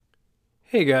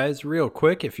Hey guys, real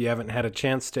quick, if you haven't had a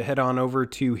chance to head on over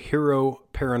to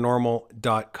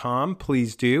HEROparanormal.com,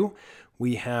 please do.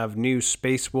 We have new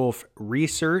Space Wolf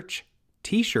research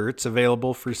t-shirts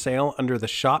available for sale under the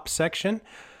shop section.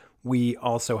 We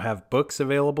also have books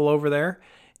available over there.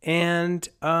 And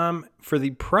for the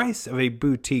price of a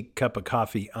boutique cup of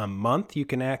coffee a month, you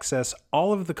can access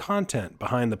all of the content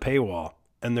behind the paywall,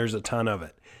 and there's a ton of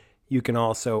it. You can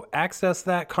also access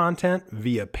that content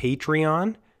via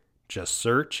Patreon. Just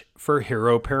search for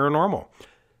Hero Paranormal.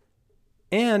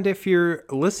 And if you're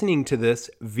listening to this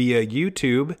via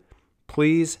YouTube,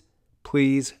 please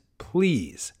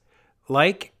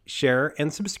like, share,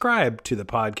 and subscribe to the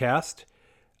podcast.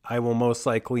 I will most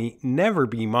likely never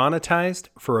be monetized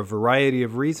for a variety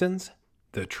of reasons,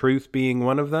 the truth being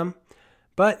one of them.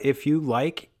 But if you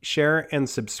like, share, and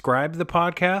subscribe the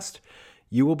podcast,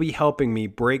 you will be helping me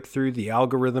break through the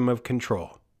algorithm of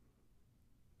control.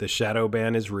 The shadow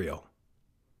ban is real.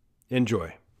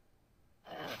 Enjoy.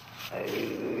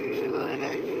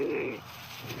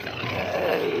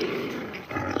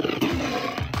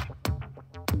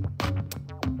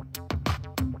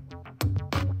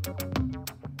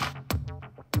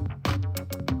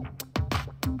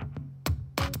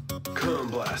 Come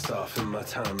blast off in my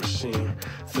time machine.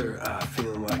 Third eye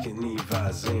feeling like an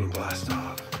Evazine. Blast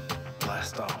off,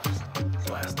 blast off,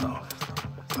 blast off,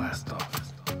 blast off.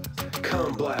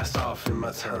 Come blast off in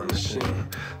my time machine.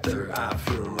 Third eye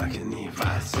feeling like an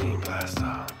Evazine. Blast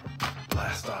off,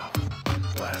 blast off,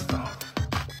 blast off,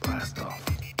 blast off.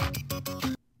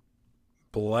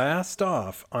 Blast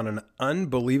off on an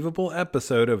unbelievable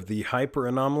episode of the Hyper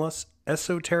Anomalous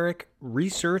Esoteric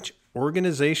Research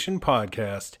Organization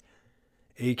podcast,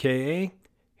 aka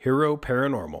Hero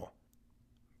Paranormal.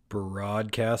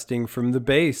 Broadcasting from the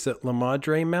base at La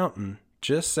Madre Mountain,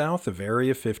 just south of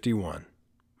Area 51.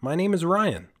 My name is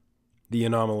Ryan, the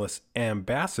anomalous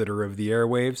ambassador of the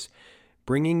airwaves,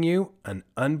 bringing you an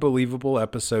unbelievable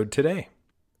episode today.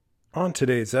 On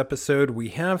today's episode, we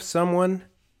have someone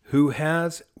who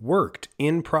has worked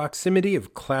in proximity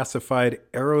of classified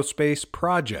aerospace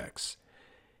projects.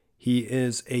 He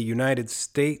is a United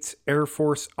States Air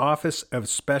Force Office of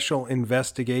Special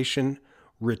Investigation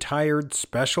retired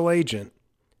special agent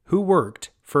who worked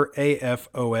for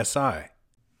AFOSI.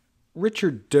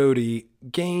 Richard Doty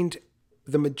gained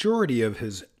the majority of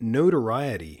his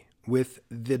notoriety with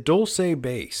the Dulce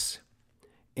base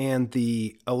and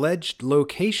the alleged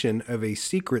location of a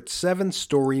secret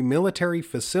 7-story military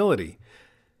facility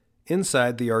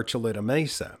inside the Archuleta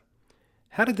Mesa.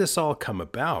 How did this all come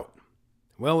about?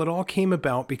 Well, it all came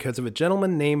about because of a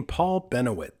gentleman named Paul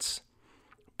Benowitz.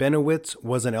 Benowitz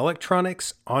was an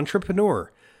electronics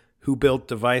entrepreneur who built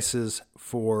devices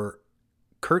for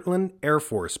Kirtland Air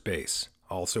Force Base,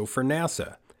 also for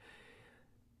NASA.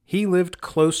 He lived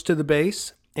close to the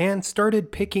base and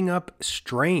started picking up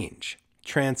strange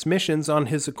transmissions on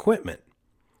his equipment.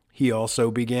 He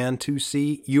also began to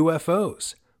see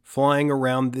UFOs flying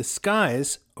around the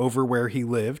skies over where he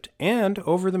lived and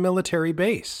over the military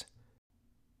base.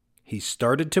 He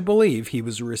started to believe he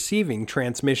was receiving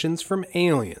transmissions from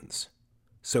aliens,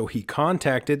 so he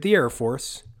contacted the Air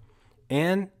Force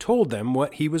and told them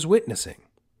what he was witnessing.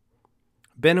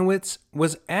 Benowitz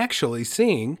was actually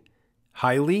seeing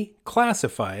highly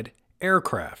classified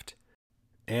aircraft,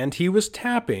 and he was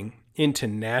tapping into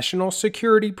national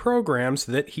security programs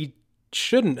that he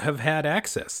shouldn't have had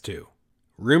access to.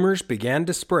 Rumors began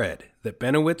to spread that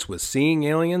Benowitz was seeing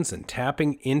aliens and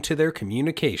tapping into their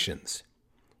communications.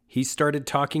 He started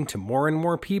talking to more and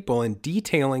more people and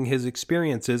detailing his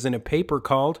experiences in a paper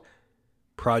called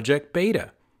Project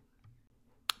Beta.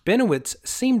 Benowitz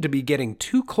seemed to be getting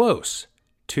too close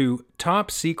to top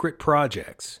secret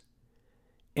projects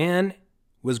and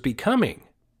was becoming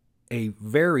a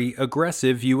very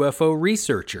aggressive UFO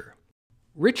researcher.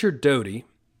 Richard Doty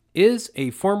is a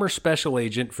former special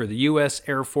agent for the U.S.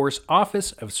 Air Force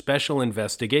Office of Special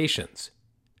Investigations.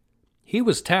 He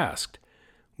was tasked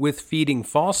with feeding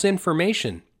false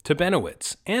information to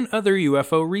Benowitz and other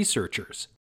UFO researchers.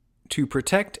 To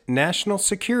protect national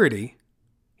security,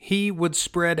 he would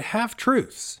spread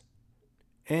half-truths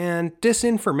and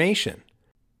disinformation.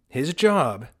 His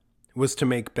job was to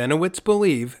make Benowitz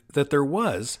believe that there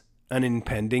was an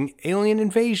impending alien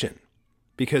invasion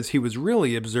because he was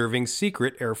really observing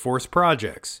secret Air Force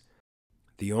projects.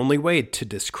 The only way to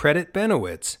discredit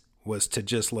Benowitz was to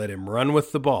just let him run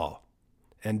with the ball,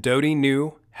 and Doty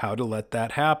knew how to let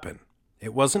that happen.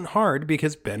 It wasn't hard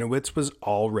because Benowitz was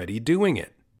already doing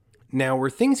it. Now, where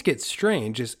things get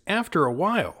strange is after a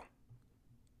while,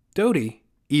 Doty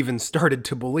even started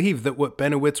to believe that what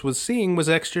Benowitz was seeing was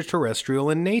extraterrestrial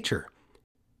in nature.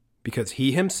 because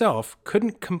he himself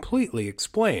couldn't completely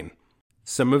explain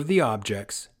some of the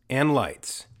objects and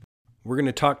lights. We're going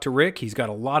to talk to Rick. He's got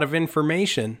a lot of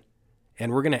information,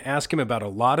 and we're going to ask him about a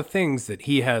lot of things that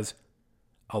he has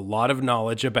a lot of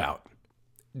knowledge about.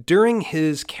 During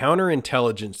his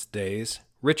counterintelligence days,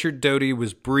 Richard Doty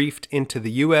was briefed into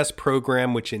the U.S.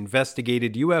 program which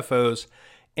investigated UFOs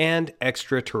and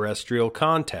extraterrestrial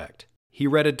contact. He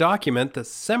read a document that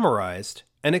summarized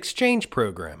an exchange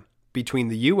program between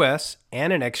the U.S.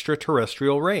 and an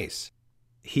extraterrestrial race.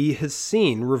 He has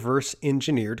seen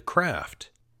reverse-engineered craft.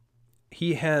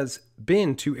 He has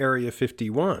been to Area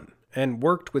 51 and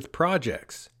worked with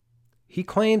projects. He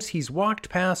claims he's walked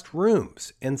past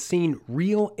rooms and seen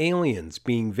real aliens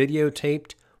being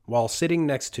videotaped while sitting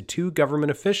next to two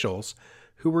government officials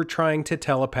who were trying to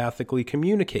telepathically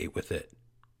communicate with it.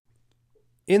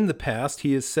 In the past,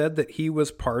 he has said that he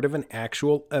was part of an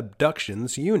actual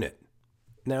abductions unit.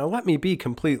 Now, let me be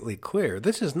completely clear.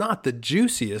 This is not the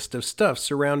juiciest of stuff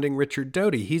surrounding Richard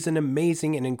Doty. He's an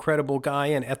amazing and incredible guy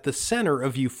and at the center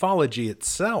of ufology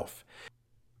itself.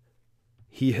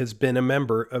 He has been a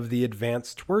member of the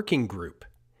Advanced Working Group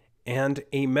and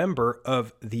a member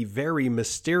of the very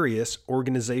mysterious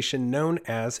organization known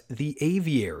as the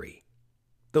Aviary.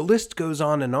 The list goes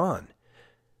on and on.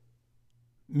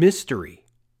 Mystery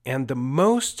and the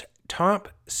most top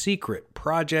secret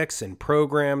projects and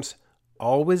programs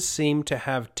always seem to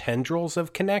have tendrils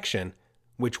of connection,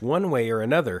 which one way or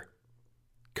another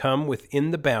come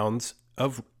within the bounds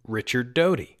of Richard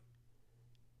Doty.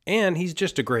 And he's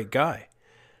just a great guy.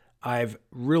 I've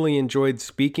really enjoyed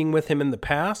speaking with him in the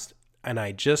past, and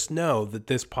I just know that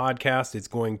this podcast is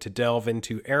going to delve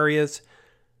into areas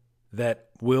that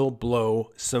will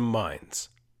blow some minds.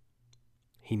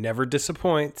 He never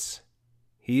disappoints.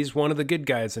 He's one of the good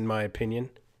guys, in my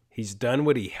opinion. He's done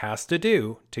what he has to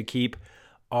do to keep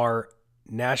our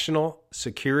national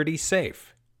security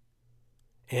safe,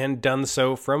 and done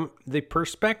so from the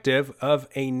perspective of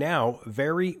a now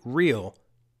very real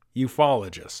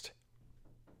ufologist.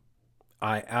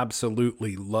 I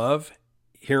absolutely love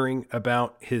hearing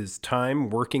about his time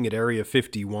working at Area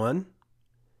 51,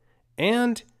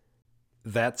 and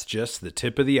that's just the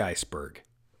tip of the iceberg.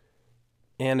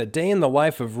 And a day in the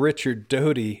life of Richard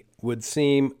Doty would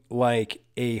seem like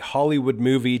a Hollywood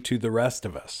movie to the rest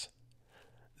of us.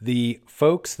 The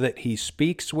folks that he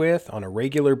speaks with on a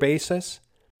regular basis,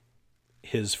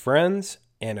 his friends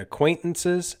and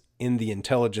acquaintances in the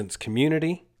intelligence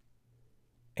community,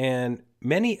 and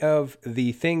many of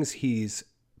the things he's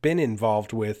been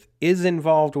involved with, is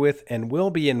involved with, and will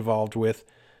be involved with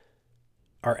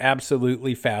are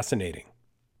absolutely fascinating.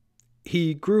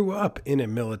 He grew up in a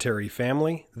military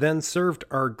family, then served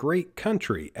our great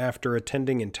country after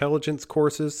attending intelligence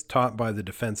courses taught by the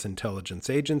Defense Intelligence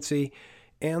Agency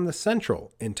and the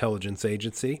Central Intelligence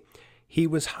Agency. He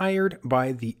was hired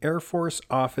by the Air Force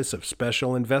Office of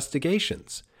Special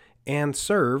Investigations and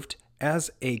served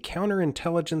as a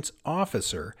counterintelligence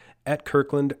officer at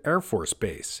Kirkland Air Force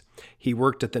Base. He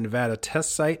worked at the Nevada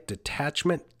Test Site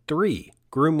Detachment 3,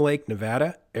 Groom Lake,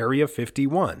 Nevada, Area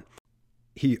 51.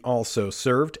 He also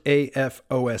served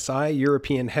AFOSI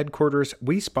European Headquarters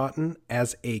Wiesbaden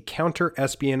as a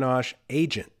counter-espionage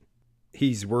agent.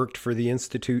 He's worked for the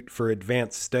Institute for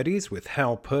Advanced Studies with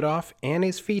Hal Puthoff and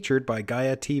is featured by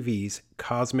Gaia TV's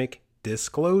Cosmic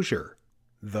Disclosure.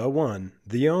 The one,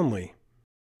 the only.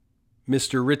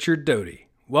 Mr. Richard Doty,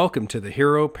 welcome to the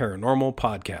HEROparanormal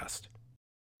podcast.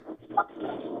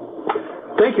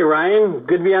 Thank you, Ryan.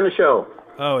 Good to be on the show.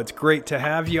 Oh, it's great to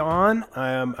have you on.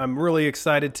 I'm really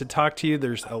excited to talk to you.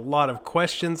 There's a lot of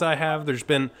questions I have. There's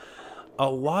been a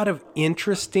lot of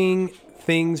interesting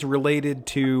things related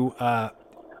to,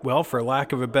 for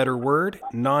lack of a better word,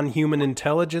 non-human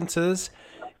intelligences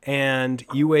and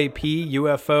UAP,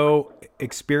 UFO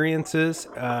experiences,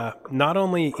 not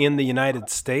only in the United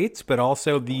States, but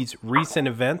also these recent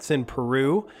events in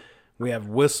Peru. We have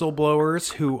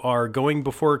whistleblowers who are going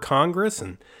before Congress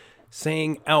and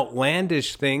saying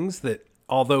outlandish things that,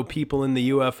 although people in the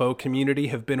UFO community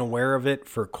have been aware of it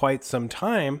for quite some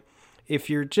time, if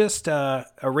you're just a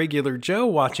regular Joe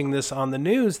watching this on the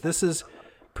news, this is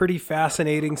pretty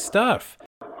fascinating stuff.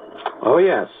 Oh,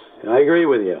 yes. I agree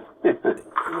with you.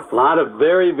 A lot of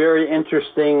very, very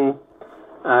interesting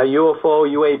UFO,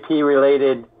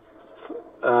 UAP-related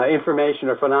information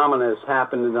or phenomena has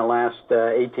happened in the last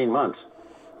 18 months.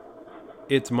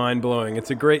 It's mind-blowing. It's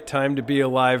a great time to be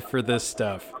alive for this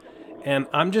stuff. And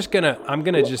I'm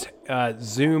gonna just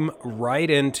zoom right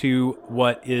into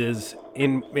what is,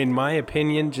 in my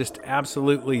opinion, just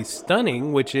absolutely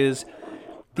stunning, which is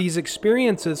these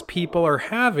experiences people are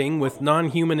having with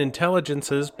non-human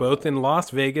intelligences, both in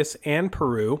Las Vegas and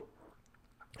Peru,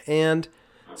 and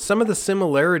some of the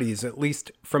similarities, at least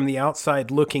from the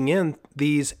outside looking in,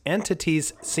 these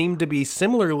entities seem to be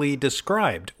similarly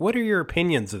described. What are your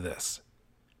opinions of this?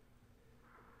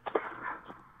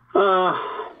 Yeah,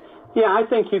 I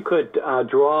think you could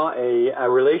draw a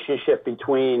relationship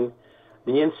between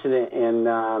the incident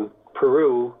in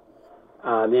Peru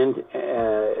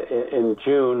in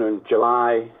June and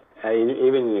July,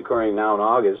 even occurring now in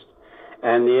August,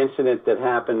 and the incident that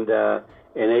happened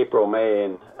in April, May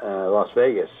in Las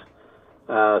Vegas.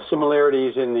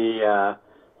 Similarities in the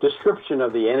description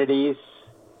of the entities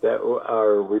that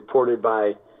are reported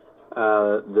by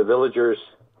the villagers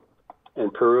in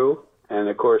Peru, and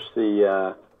of course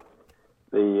the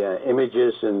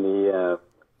images and the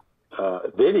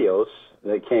videos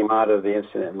that came out of the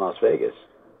incident in Las Vegas.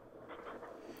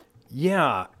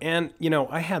 Yeah, and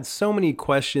I had so many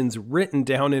questions written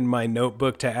down in my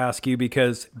notebook to ask you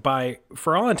because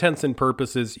for all intents and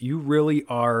purposes, you really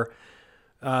are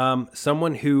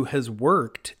someone who has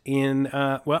worked in,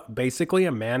 basically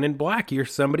a man in black. You're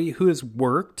somebody who has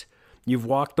worked, you've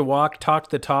walked the walk, talked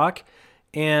the talk,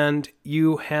 and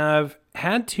you have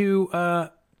had to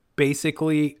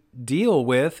basically deal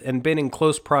with and been in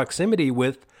close proximity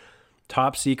with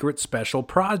top secret special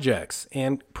projects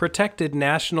and protected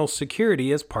national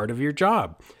security as part of your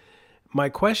job. My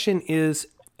question is,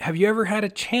 have you ever had a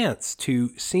chance to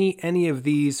see any of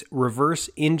these reverse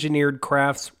engineered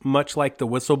crafts, much like the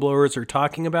whistleblowers are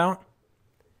talking about?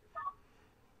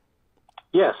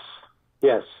 Yes.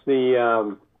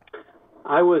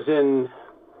 I was in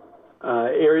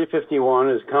Area 51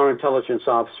 as a counterintelligence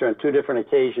officer on two different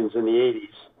occasions in the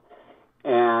 80s,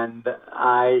 and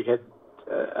I had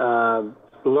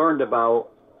learned about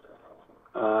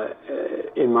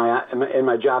in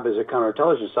my job as a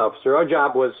counterintelligence officer. Our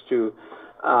job was to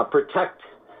protect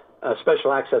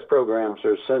special access programs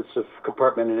or sensitive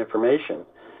compartmented information,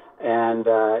 and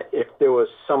if there was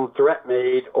some threat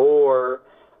made or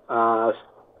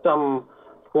some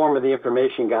form of the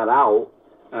information got out,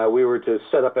 we were to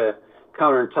set up a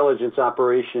counterintelligence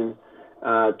operation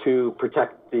to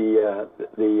protect the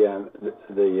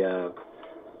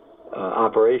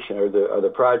operation or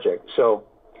the project. So,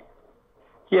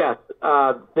 yeah,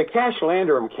 the Cash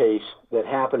Landrum case that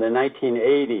happened in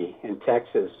 1980 in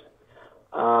Texas,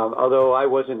 although I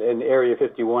wasn't in Area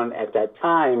 51 at that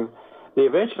time, they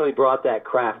eventually brought that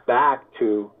craft back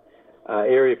to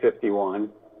Area 51,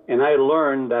 and I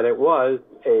learned that it was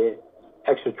a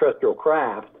extraterrestrial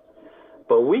craft,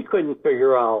 but we couldn't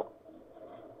figure out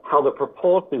how the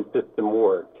propulsion system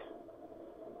worked.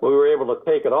 We were able to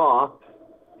take it off,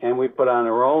 and we put on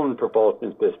our own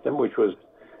propulsion system, which was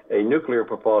a nuclear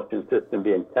propulsion system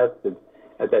being tested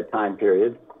at that time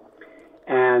period.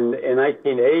 And in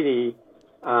 1980,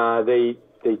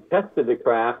 they tested the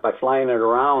craft by flying it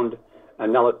around a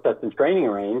Nellis test and training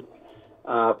range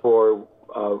for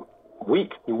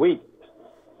weeks and weeks,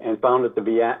 and found it to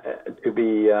be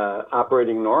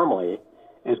operating normally.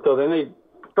 And so then they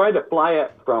tried to fly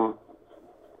it from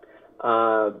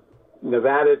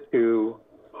Nevada to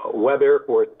Webb Air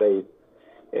Force Base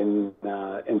in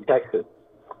Texas,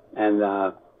 and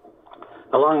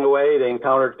along the way they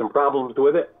encountered some problems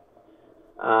with it.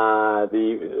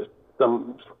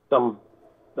 Some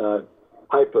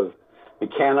type of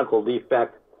mechanical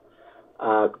defect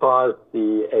caused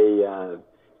a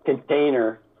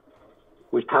container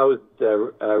which housed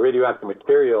radioactive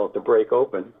material to break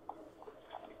open,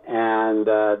 and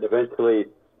eventually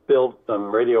spilled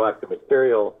some radioactive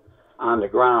material on the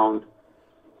ground.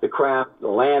 The craft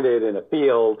landed in a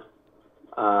field.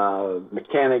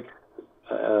 Mechanics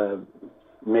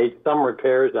made some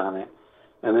repairs on it,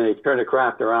 and then they turned the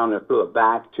craft around and flew it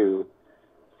back to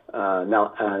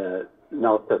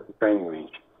Nellis Test and Training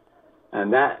Range.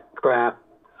 And that craft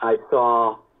I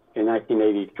saw in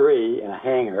 1983 in a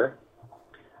hangar,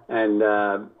 and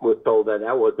was told that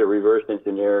was a reverse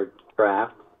engineered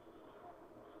craft.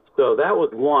 So that was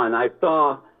one. I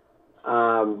saw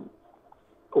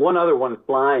one other one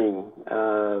flying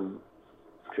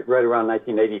right around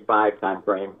 1985 time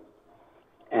frame,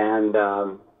 and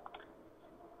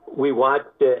we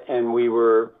watched it, and we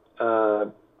were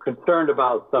concerned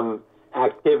about some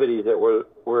activities that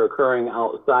were occurring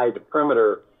outside the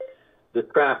perimeter. This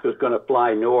craft was going to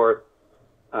fly north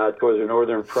towards the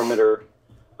northern perimeter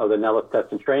of the Nellis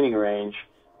Test and Training Range,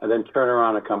 and then turn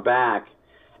around and come back.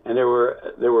 And there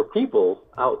were people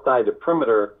outside the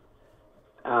perimeter,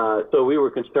 so we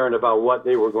were concerned about what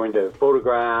they were going to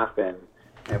photograph and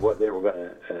what they were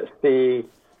going to see.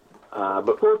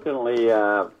 But fortunately,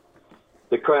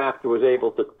 the craft was able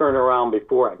to turn around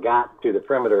before it got to the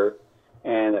perimeter,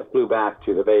 and it flew back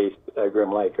to the base,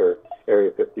 Grim Lake or Area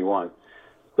 51.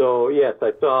 So yes,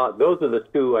 I saw, those are the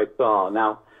two I saw.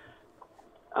 Now,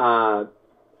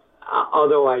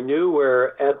 although I knew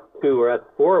where S2 or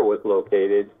S4 was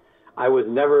located, I was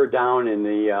never down in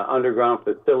the underground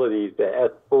facilities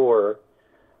at S4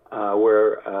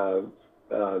 where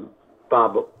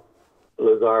Bob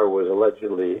Lazar was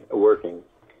allegedly working.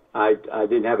 I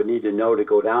didn't have a need to know to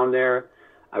go down there.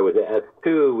 I was at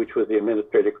S2, which was the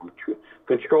administrative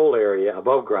control area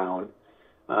above ground,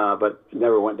 but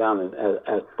never went down in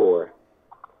S4.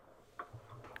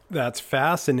 That's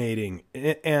fascinating.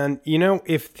 And, you know,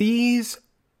 if these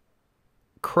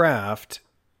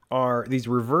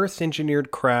reverse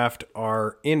engineered craft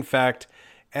are, in fact,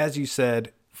 as you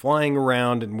said, flying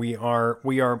around and we are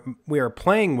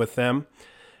playing with them,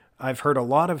 I've heard a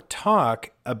lot of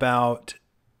talk about,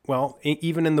 well,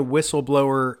 even in the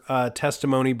whistleblower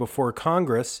testimony before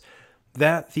Congress,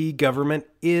 that the government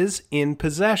is in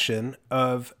possession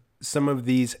of some of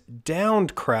these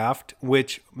downed craft,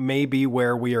 which may be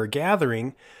where we are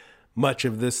gathering much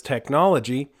of this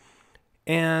technology.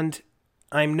 And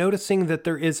I'm noticing that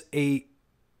there is a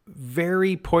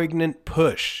very poignant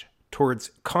push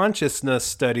towards consciousness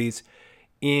studies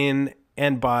in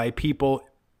and by people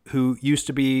who used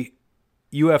to be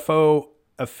UFO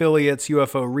affiliates,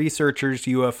 UFO researchers,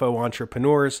 UFO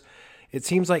entrepreneurs. It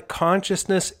seems like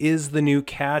consciousness is the new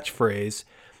catchphrase.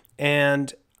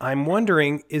 And I'm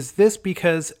wondering, is this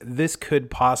because this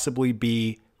could possibly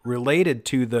be related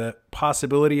to the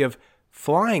possibility of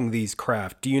flying these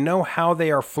craft? Do you know how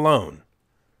they are flown?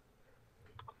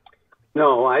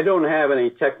 No, I don't have any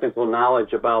technical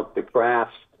knowledge about the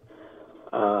crafts,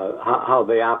 how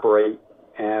they operate,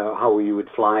 how you would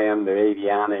fly them, their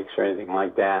avionics or anything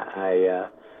like that. I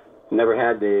never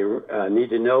had the need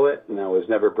to know it, and I was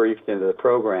never briefed into the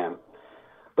program.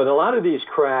 But a lot of these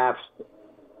crafts,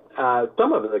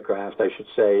 some of the crafts, I should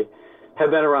say,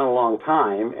 have been around a long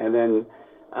time. And then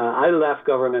I left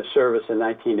government service in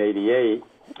 1988,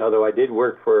 although I did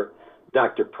work for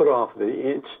Dr. Putoff of the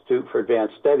Institute for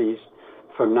Advanced Studies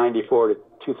from 94 to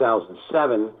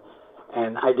 2007.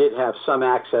 And I did have some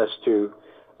access to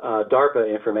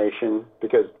DARPA information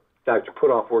because Dr.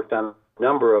 Putoff worked on a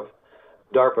number of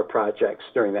DARPA projects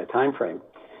during that time frame.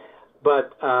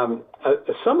 But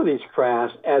some of these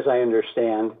crafts, as I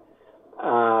understand,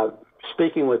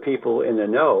 speaking with people in the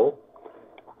know,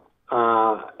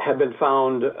 have been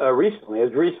found recently as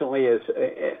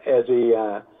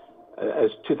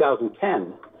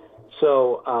 2010.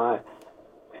 So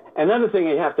another thing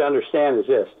you have to understand is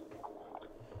this: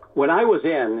 when I was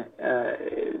in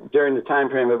during the time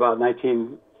frame about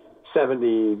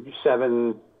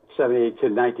 1977, 78 to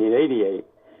 1988,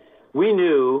 we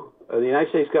knew the United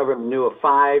States government knew of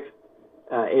 5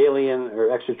 alien or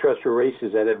extraterrestrial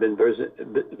races that had been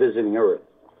visiting Earth.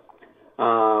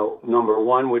 Number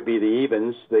 1 would be the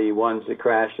Evans, the ones that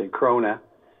crashed in Corona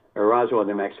or Roswell,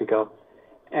 New Mexico,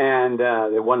 and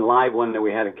the one live one that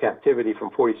we had in captivity from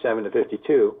 47 to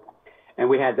 52, and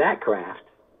we had that craft.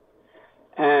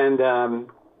 And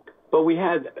but we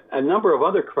had a number of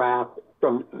other craft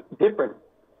from different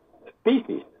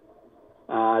species.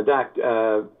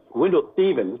 Wendell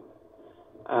Stevens,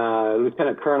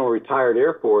 Lieutenant Colonel, retired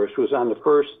Air Force, was on the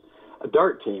first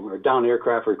DART team, or Down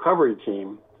Aircraft Recovery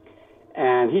Team,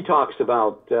 and he talks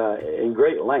about in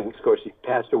great lengths. Of course, he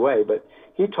passed away, but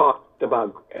he talked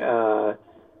about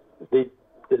the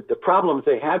problems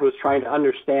they had was trying to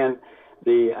understand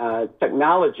the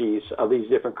technologies of these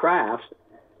different crafts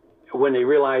when they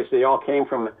realized they all came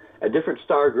from a different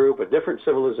star group, a different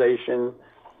civilization.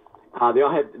 They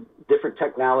all had different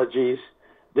technologies,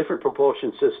 different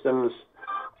propulsion systems.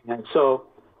 And so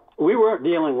we weren't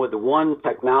dealing with one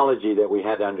technology that we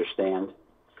had to understand.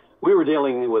 We were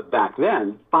dealing with, back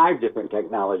then, 5 different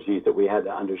technologies that we had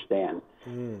to understand.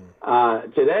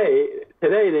 Today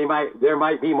there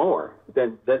might be more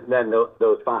than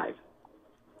those 5.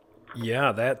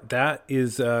 Yeah, that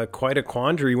is quite a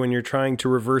quandary when you're trying to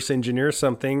reverse engineer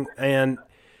something. And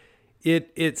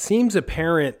it seems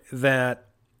apparent that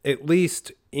at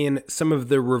least in some of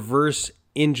the reverse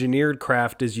engineered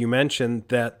craft, as you mentioned,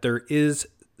 that there is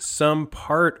some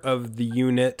part of the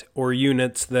unit or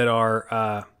units that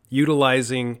are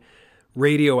utilizing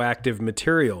radioactive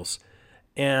materials.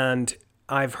 And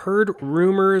I've heard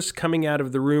rumors coming out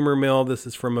of the rumor mill, this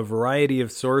is from a variety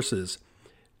of sources,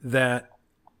 that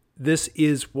this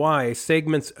is why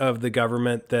segments of the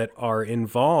government that are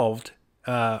involved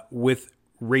with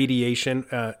radiation,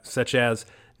 such as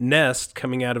NEST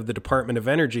coming out of the Department of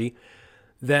Energy,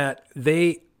 that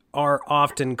they are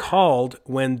often called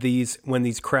when these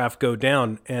craft go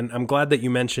down. And I'm glad that you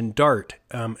mentioned DART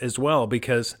as well,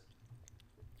 because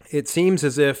it seems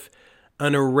as if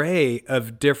an array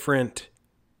of different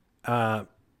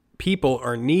people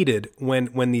are needed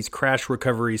when these crash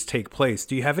recoveries take place.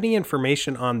 Do you have any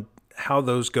information on how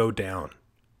those go down?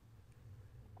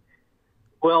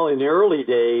 Well, in the early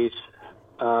days,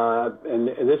 and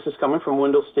this is coming from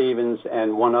Wendell Stevens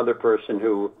and one other person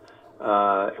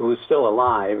who's still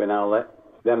alive, and I'll let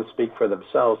them speak for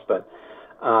themselves. But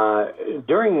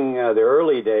during the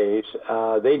early days,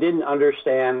 they didn't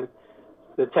understand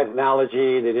the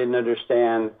technology. They didn't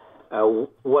understand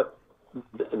what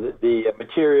the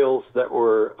materials that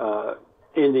were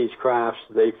in these crafts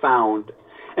they found.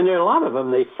 And there are a lot of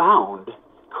them they found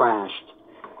crashed.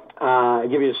 I'll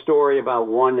give you a story about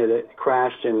one that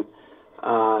crashed in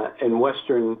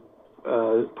western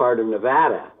part of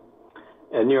Nevada,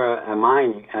 near an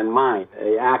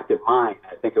active mine.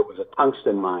 I think it was a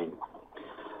tungsten mine.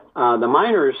 The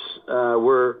miners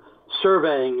were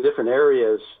surveying different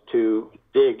areas to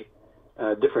dig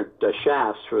different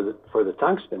shafts for the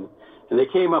tungsten, and they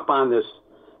came up on this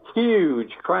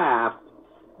huge craft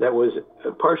that was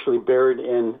partially buried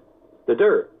in the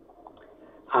dirt.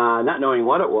 Not knowing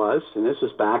what it was, and this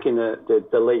was back in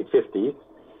the late 50s,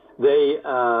 they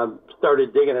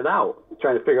started digging it out,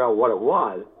 trying to figure out what it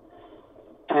was.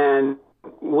 And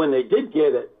when they did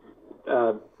get it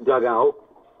dug out,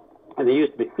 and they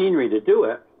used machinery to do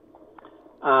it,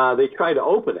 they tried to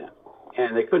open it,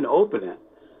 and they couldn't open it.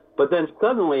 But then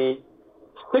suddenly,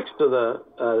 6 of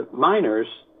the miners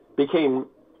became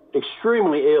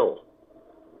extremely ill.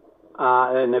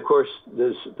 And of course,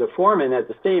 the foreman at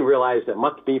the scene realized it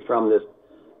must be from this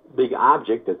big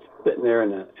object that's sitting there in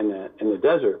the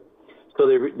desert. So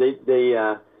they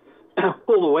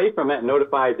pulled away from it and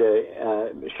notified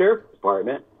the sheriff's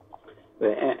department.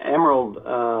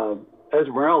 The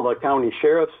Esmeralda County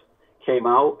Sheriff came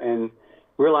out and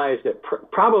realized that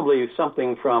probably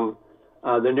something from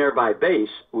the nearby base,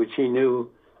 which he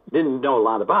didn't know a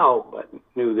lot about, but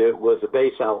knew that it was a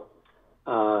base out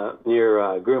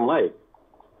near Groom Lake.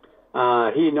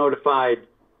 He notified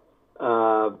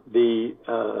the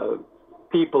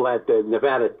people at the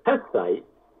Nevada test site,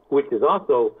 which is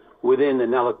also within the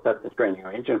Nellis Test and Training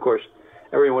Range. And of course,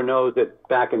 everyone knows that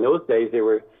back in those days they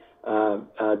were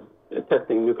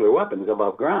testing nuclear weapons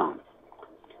above ground.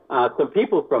 Some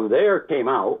people from there came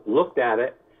out, looked at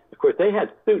it. Of course, they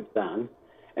had suits on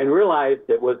and realized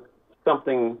it was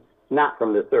something not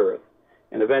from this earth.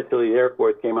 And eventually the Air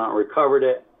Force came out and recovered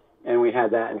it, and we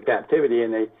had that in captivity.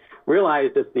 And they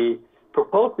realized that the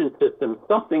propulsion system,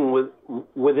 something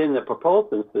within the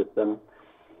propulsion system,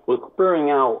 was spurring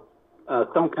out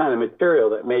some kind of material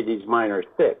that made these miners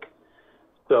sick.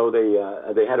 So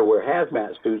they had to wear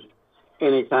hazmat suits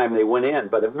anytime they went in.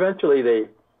 But eventually they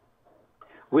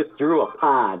withdrew a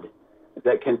pod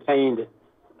that contained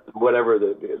whatever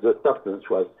the substance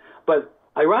was. But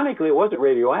ironically, it wasn't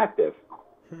radioactive.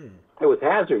 It was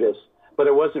hazardous, but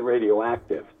it wasn't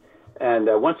radioactive. And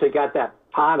once they got that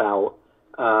pod out,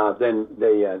 then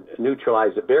they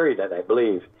neutralized it, buried it, I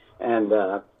believe. And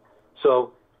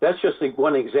so that's just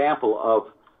one example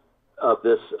of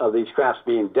these crafts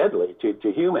being deadly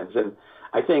to humans. And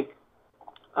I think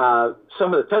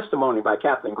some of the testimony by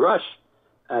Captain Grush,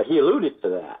 he alluded to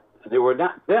that.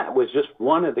 That was just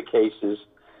one of the cases.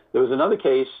 There was another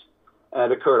case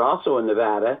that occurred also in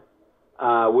Nevada,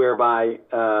 whereby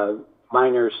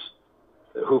miners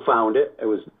who found it. It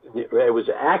was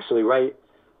actually right,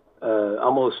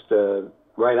 almost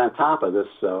right on top of this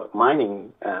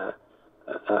mining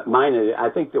mine. I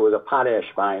think there was a potash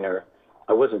mine, or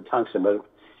it wasn't tungsten. But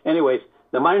anyways,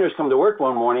 the miners come to work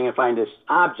one morning and find this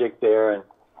object there, and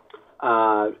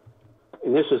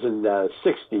this was in the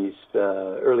 60s,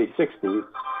 early 60s,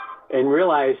 and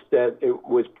realized that it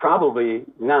was probably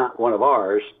not one of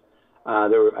ours.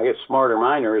 There were, I guess, smarter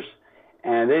miners,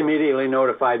 and they immediately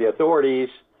notified the authorities.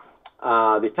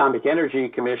 The Atomic Energy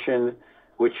Commission,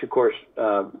 which of course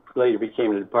later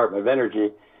became the Department of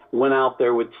Energy, went out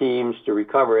there with teams to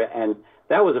recover it, and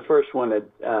that was the first one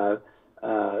that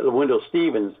Wendell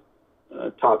Stevens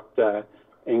talked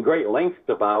in great length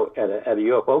about at a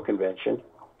UFO convention.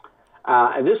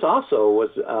 And this also was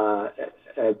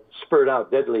spurred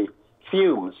out deadly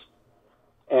fumes,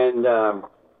 and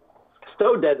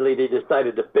so deadly they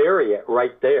decided to bury it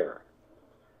right there,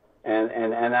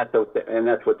 and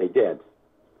that's what they did.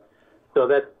 So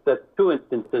that's 2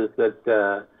 instances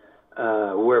that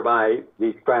whereby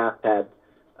these craft had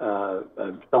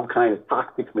some kind of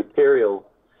toxic material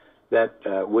that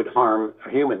would harm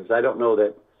humans. I don't know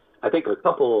that. I think a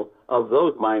couple of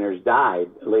those miners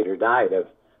later died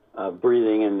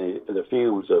breathing in the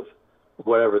fumes of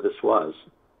whatever this was.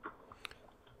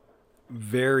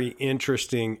 Very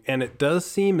interesting. And it does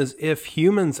seem as if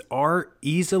humans are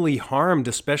easily harmed,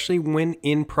 especially when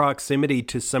in proximity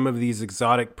to some of these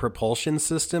exotic propulsion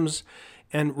systems.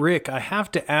 And Rick, I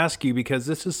have to ask you, because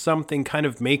this is something kind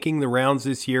of making the rounds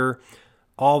this year,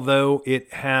 although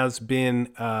it has been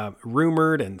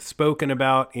rumored and spoken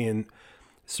about in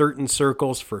certain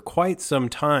circles for quite some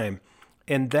time.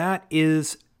 And that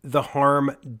is the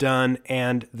harm done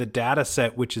and the data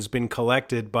set which has been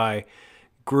collected by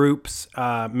groups.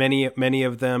 Many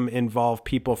of them involve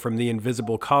people from the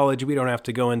Invisible College. We don't have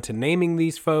to go into naming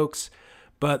these folks,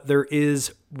 but there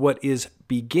is what is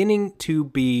beginning to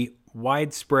be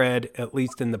widespread, at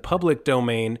least in the public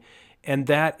domain, and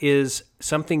that is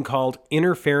something called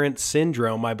interference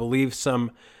syndrome. I believe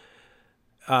some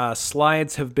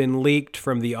slides have been leaked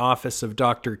from the office of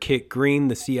Dr. Kit Green,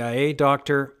 the CIA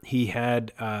doctor. He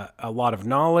had a lot of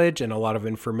knowledge and a lot of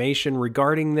information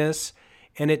regarding this.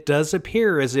 And it does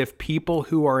appear as if people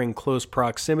who are in close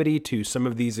proximity to some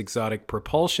of these exotic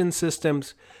propulsion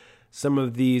systems, some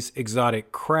of these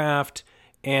exotic craft,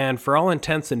 and for all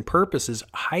intents and purposes,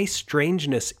 high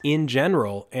strangeness in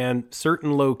general, and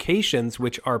certain locations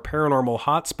which are paranormal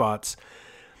hotspots,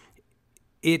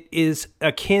 it is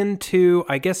akin to,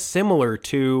 I guess, similar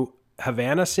to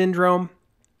Havana syndrome,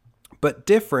 but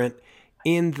different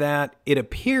in that it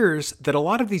appears that a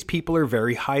lot of these people are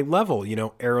very high level,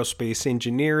 aerospace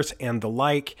engineers and the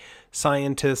like,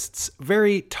 scientists,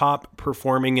 very top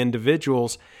performing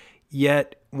individuals.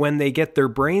 Yet when they get their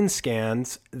brain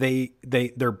scans,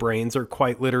 their brains are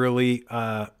quite literally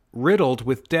riddled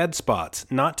with dead spots.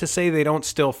 Not to say they don't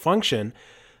still function,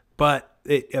 but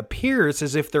it appears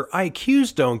as if their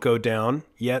IQs don't go down,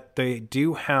 yet they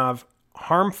do have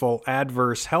harmful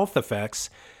adverse health effects.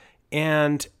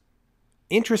 And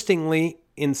interestingly,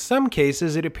 in some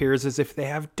cases, it appears as if they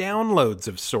have downloads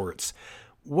of sorts.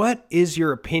 What is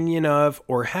your opinion of,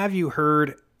 or have you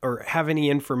heard, or have any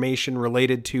information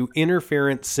related to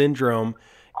interference syndrome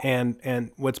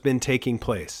and what's been taking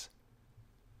place?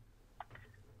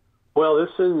 Well, this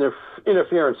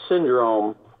interference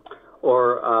syndrome,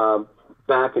 or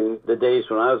back in the days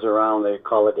when I was around, they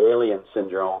call it alien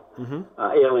syndrome,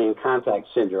 alien contact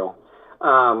syndrome,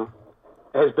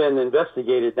 has been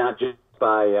investigated not just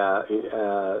by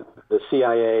the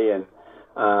CIA and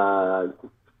a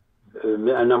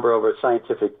number of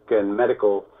scientific and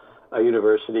medical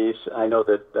universities. I know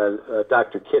that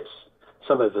Dr. Kitts,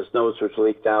 some of his notes was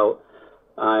leaked out.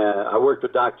 I worked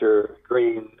with Dr.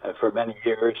 Green for many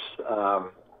years,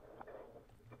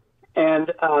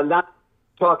 and not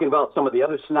talking about some of the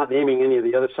others, not naming any of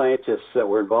the other scientists that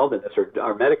were involved in this, or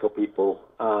our medical people,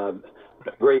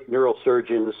 great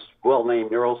neurosurgeons,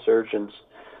 well-named neurosurgeons,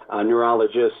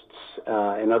 neurologists,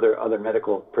 and other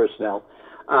medical personnel.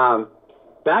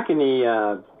 Back in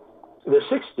the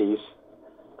 60s,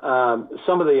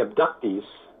 some of the abductees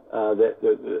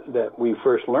that we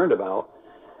first learned about,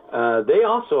 they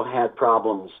also had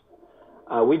problems.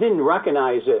 We didn't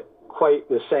recognize it quite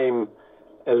the same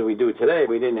as we do today.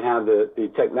 We didn't have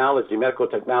the technology, medical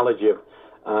technology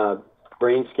of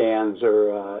brain scans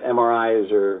or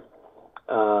MRIs or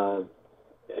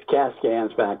CAT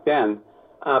scans back then.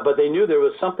 But they knew there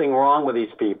was something wrong with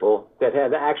these people that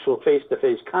had actual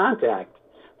face-to-face contact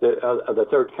of the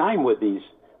third kind with these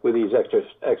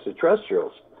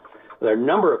extraterrestrials. There are a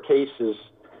number of cases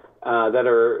that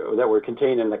were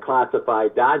contained in the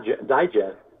classified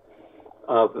digest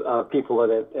of people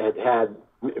that had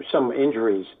some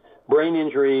injuries, brain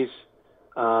injuries,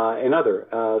 and other.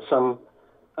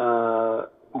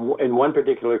 In one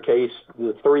particular case,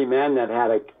 the three men that had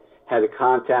a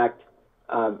contact,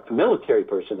 military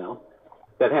personnel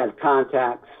that had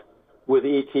contacts with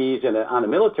ETs on a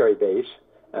military base,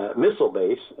 missile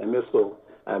base,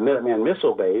 Minuteman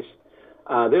missile base.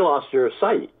 They lost their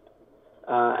sight,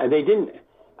 and they didn't.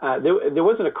 There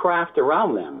wasn't a craft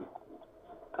around them.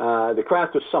 The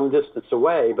craft was some distance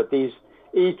away, but these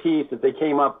ETs that they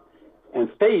came up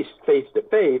and faced face to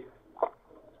face,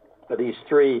 these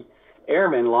three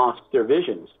airmen lost their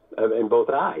visions in both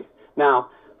eyes. Now,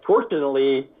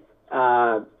 fortunately,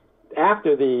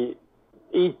 after the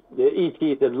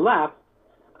ETs had left,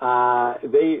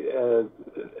 they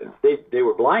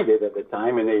were blinded at the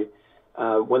time, and they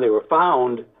when they were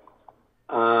found,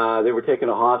 they were taken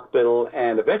to hospital,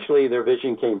 and eventually their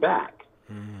vision came back.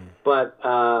 But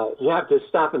you have to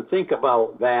stop and think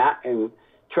about that and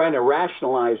trying to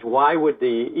rationalize why would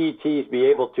the ETs be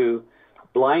able to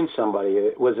blind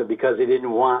somebody? Was it because they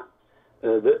didn't want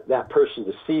that person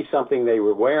to see something they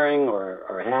were wearing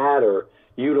or had or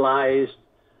utilized?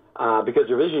 because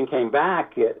their vision came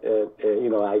back. I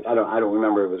don't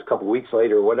remember. It was a couple of weeks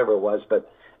later or whatever it was,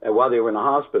 but while they were in the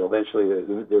hospital, eventually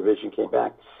their vision came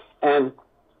back. And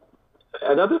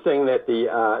another thing that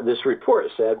this report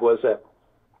said was that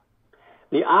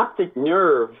the optic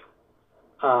nerve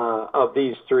of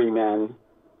these three men,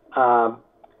 a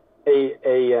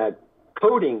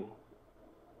coating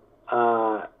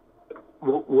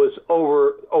was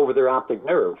over their optic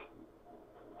nerve.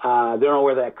 They don't know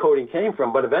where that coating came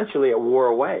from, but eventually it wore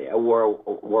away. It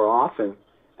wore off, and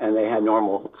they had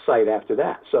normal sight after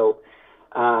that. So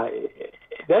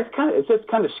it's just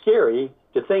kind of scary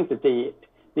to think that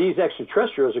these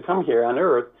extraterrestrials are come here on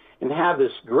Earth and have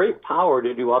this great power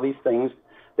to do all these things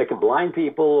that can blind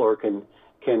people or can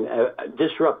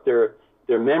disrupt their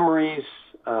memories,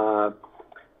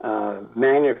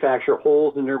 manufacture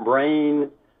holes in their brain,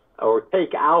 or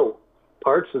take out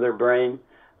parts of their brain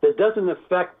that doesn't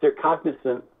affect their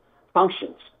cognizant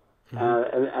functions.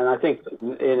 Mm-hmm. And I think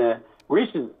in a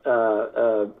recent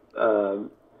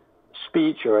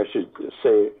speech, or I should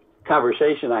say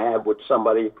conversation I had with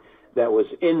somebody that was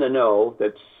in the know,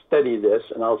 that studied this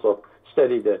and also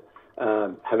studied the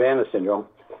Havana syndrome,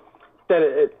 that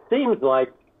it seems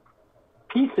like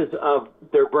pieces of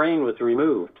their brain was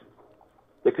removed.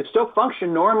 They could still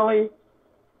function normally,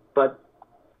 but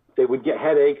they would get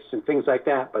headaches and things like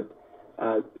that, but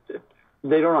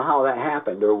they don't know how that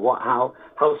happened, or how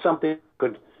something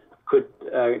could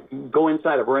go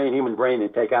inside a human brain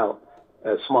and take out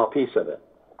a small piece of it.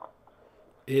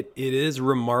 It is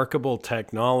remarkable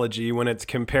technology when it's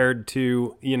compared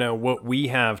to, what we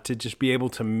have to just be able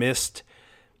to mist,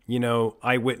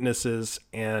 eyewitnesses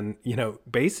and,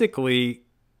 basically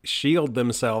shield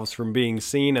themselves from being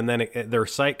seen, and then their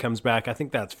sight comes back. I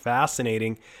think that's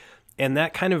fascinating. And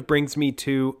that kind of brings me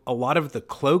to a lot of the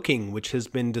cloaking, which has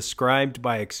been described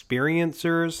by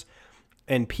experiencers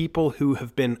and people who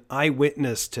have been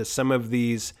eyewitness to some of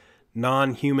these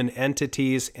non-human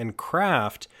entities and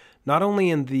craft, not only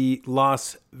in the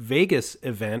Las Vegas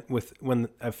event when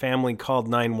a family called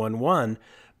 911,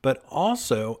 but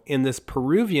also in this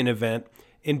Peruvian event.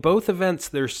 In both events,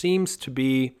 there seems to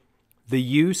be the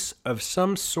use of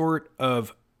some sort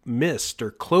of mist or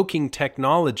cloaking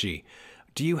technology.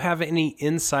 Do you have any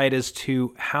insight as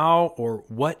to how or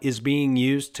what is being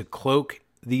used to cloak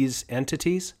these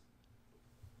entities?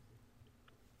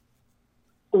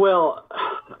 Well,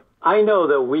 I know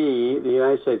that the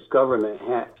United States government,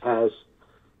 has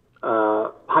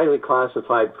highly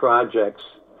classified projects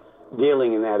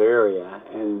dealing in that area,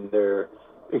 and they're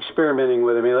experimenting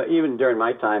with it. I mean, even during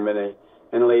my time in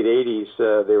the late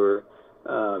 80s, they were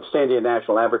Sandia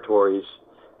National Laboratories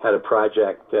had a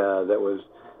project that was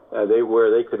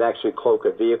where they could actually cloak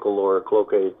a vehicle or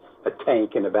cloak a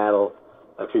tank in a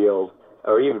battlefield,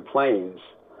 or even planes,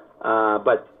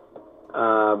 but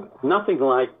nothing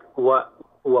like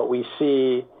what we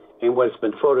see and what's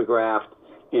been photographed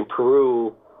in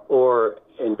Peru or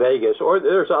in Vegas, or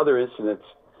there's other incidents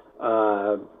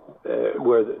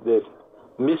where this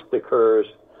mist occurs.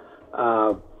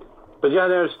 But you got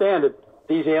to understand that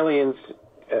these aliens,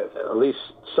 at least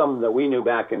some that we knew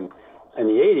back in the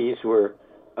 80s, were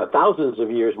thousands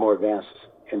of years more advanced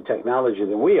in technology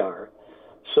than we are.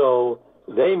 So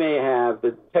they may have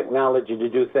the technology to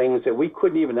do things that we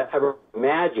couldn't even ever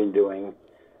imagine doing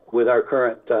with our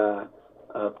current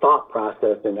thought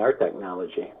process and our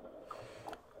technology.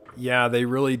 Yeah, they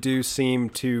really do seem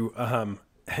to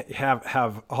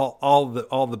have all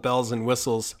the bells and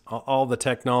whistles, all the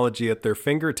technology at their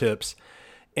fingertips.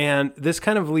 And this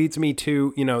kind of leads me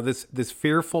to, this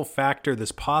fearful factor,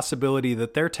 this possibility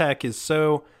that their tech is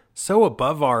so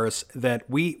above ours that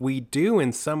we do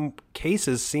in some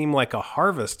cases seem like a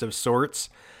harvest of sorts.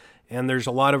 And there's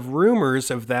a lot of rumors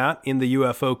of that in the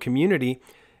UFO community.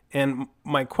 And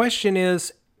my question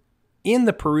is, in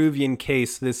the Peruvian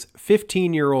case, this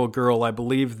 15-year-old girl, I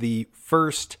believe the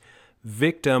first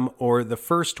victim or the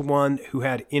first one who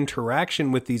had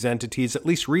interaction with these entities, at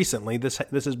least recently, this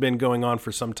has been going on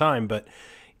for some time, but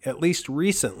at least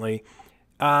recently,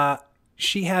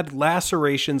 she had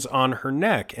lacerations on her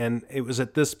neck. And it was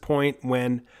at this point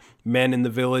when men in the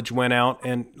village went out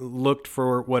and looked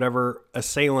for whatever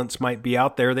assailants might be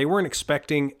out there. They weren't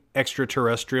expecting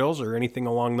extraterrestrials or anything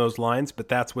along those lines, but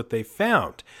that's what they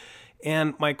found.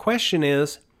 And my question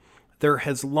is, there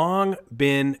has long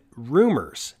been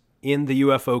rumors in the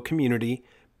UFO community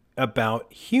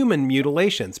about human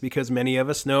mutilations, because many of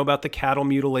us know about the cattle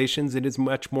mutilations. It is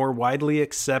much more widely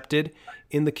accepted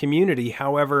in the community.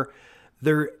 However,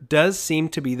 there does seem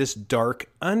to be this dark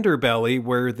underbelly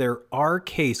where there are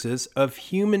cases of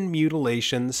human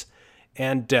mutilations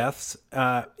and deaths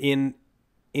in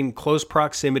in close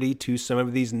proximity to some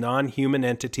of these non-human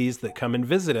entities that come and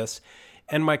visit us.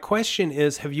 And my question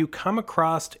is, have you come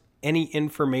across any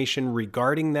information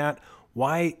regarding that?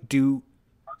 Why do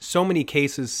so many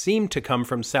cases seem to come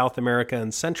from South America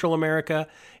and Central America?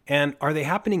 And are they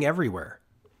happening everywhere?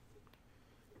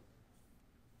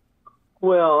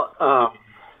 Well,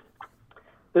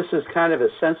 this is kind of a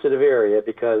sensitive area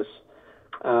because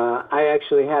I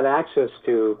actually had access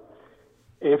to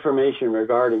information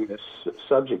regarding this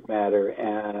subject matter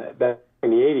back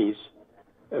in the 80s.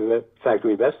 In fact,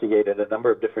 we investigated a number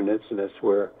of different incidents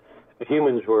where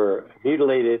humans were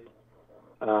mutilated,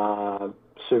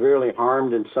 severely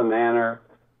harmed in some manner,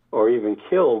 or even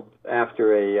killed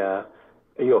after a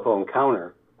UFO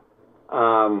encounter.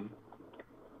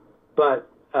 But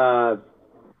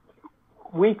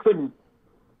we couldn't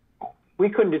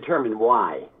determine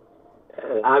why.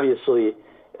 Obviously,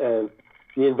 the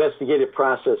investigative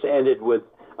process ended with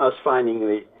us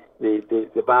finding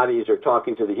the bodies or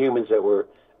talking to the humans that were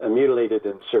mutilated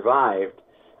and survived,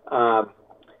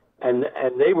 and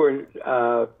they were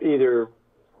either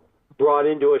brought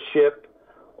into a ship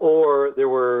or there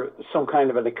were some kind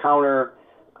of an encounter.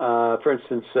 For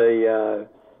instance, a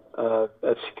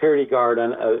security guard,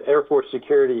 an Air Force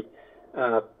security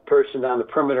person on the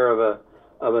perimeter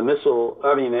of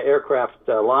an aircraft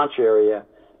launch area,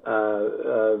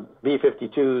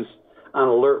 B-52s on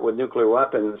alert with nuclear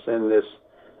weapons, and this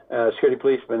security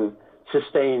policeman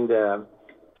sustained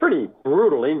pretty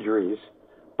brutal injuries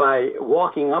by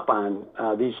walking up on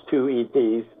these two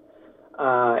ETs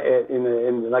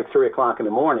in like 3 o'clock in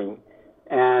the morning,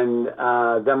 and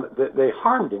they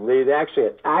harmed him. They actually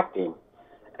attacked him,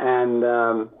 and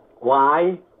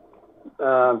why?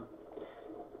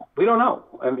 We don't know,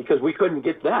 and because we couldn't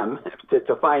get them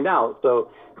to find out.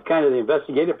 So kind of the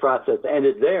investigative process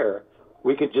ended there.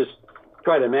 We could just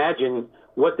try to imagine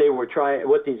what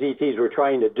these ETs were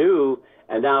trying to do,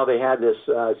 and now they had this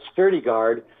security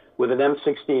guard with an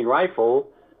M16 rifle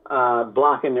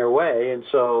blocking their way, and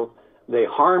so they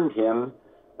harmed him,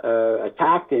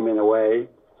 attacked him in a way.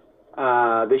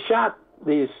 They shot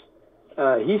these,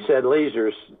 he said,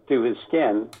 lasers through his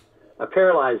skin,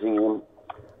 paralyzing him,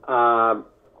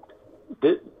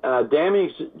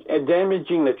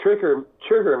 damaging the trigger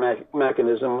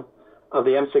mechanism of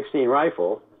the M16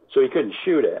 rifle, so he couldn't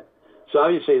shoot it. So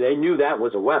obviously they knew that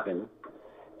was a weapon,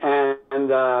 and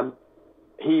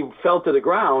he fell to the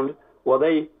ground. Well,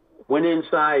 they went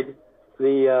inside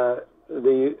the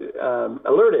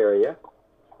alert area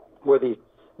where the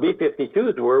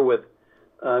B-52s were with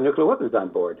nuclear weapons on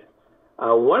board.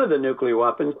 One of the nuclear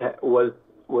weapons was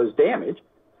damaged,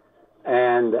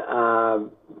 and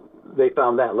they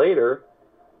found that later.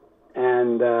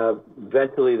 And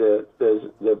eventually, the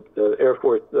Air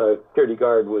Force security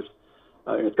guard was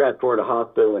transported to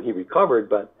hospital, and he recovered.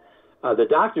 But the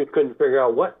doctors couldn't figure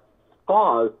out what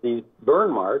caused these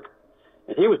burn marks,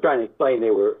 and he was trying to explain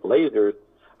they were lasers,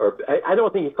 or I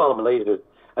don't think he called them lasers.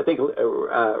 I think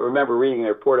remember reading a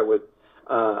report it was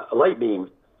light beams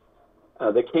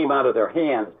that came out of their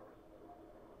hands.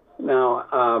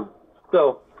 Now,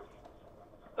 so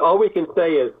all we can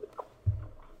say is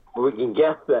we can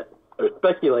guess that, or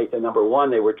speculate that, number one,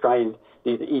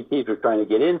 these ETs were trying to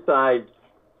get inside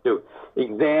to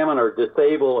examine or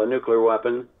disable a nuclear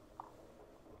weapon,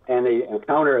 and they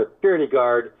encounter a security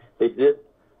guard. They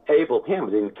disabled him,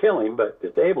 didn't kill him, but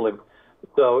disabled him,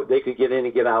 so they could get in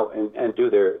and get out and do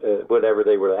their whatever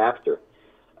they were after.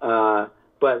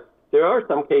 But there are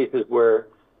some cases where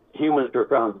humans were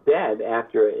found dead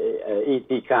after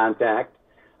ET contact.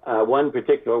 One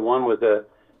particular one was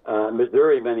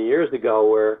Missouri many years ago,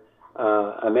 where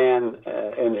a man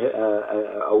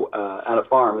on a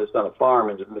farm, it's on a farm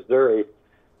in Missouri,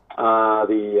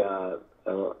 the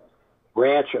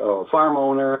ranch farm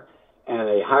owner and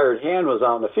a hired hand was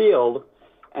out in the field,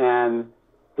 and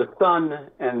the son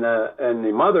and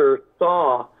the mother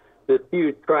saw this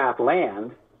huge craft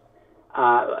land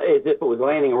as if it was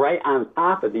landing right on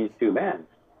top of these two men,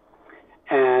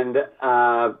 and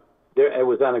it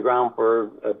was on the ground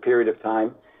for a period of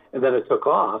time, and then it took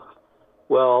off.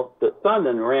 Well, the son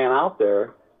then ran out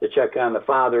there to check on the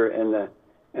father and the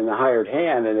hired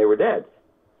hand, and they were dead.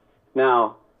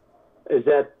 Now,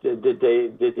 did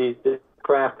these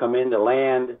craft come into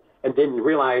land and didn't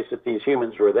realize that these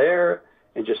humans were there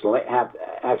and just have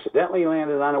accidentally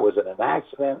landed on it? Was it an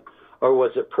accident, or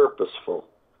was it purposeful?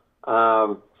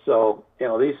 So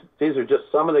these are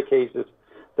just some of the cases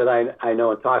that I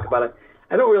know and talk about it.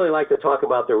 I don't really like to talk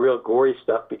about the real gory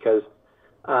stuff because,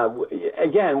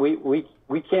 again, we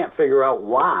can't figure out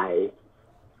why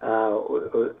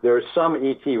there are some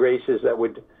ET races that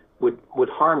would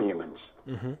harm humans.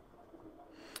 Mm-hmm.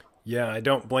 Yeah, I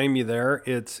don't blame you there.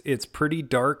 It's pretty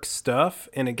dark stuff,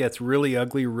 and it gets really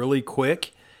ugly really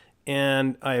quick.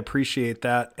 And I appreciate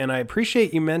that. And I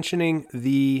appreciate you mentioning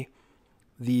the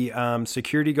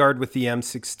security guard with the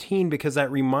M16, because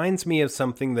that reminds me of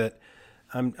something that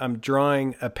I'm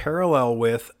drawing a parallel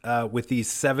with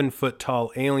these 7 foot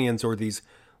tall aliens, or these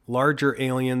larger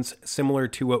aliens, similar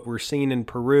to what we're seeing in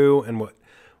Peru and what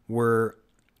were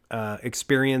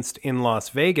experienced in Las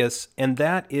Vegas. And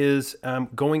that is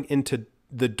going into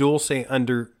the Dulce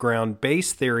underground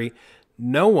base theory.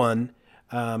 No one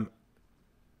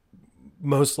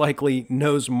most likely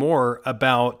knows more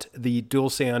about the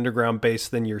Dulce underground base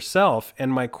than yourself.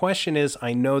 And my question is,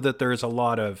 I know that there's a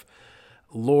lot of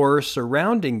lore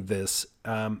surrounding this.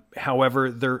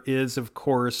 However, there is, of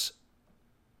course,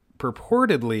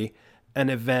 purportedly an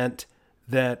event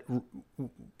that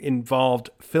involved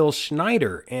Phil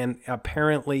Schneider, and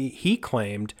apparently he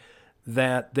claimed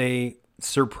that they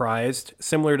surprised,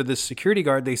 similar to this security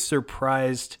guard, they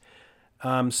surprised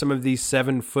some of these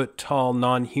 7 foot tall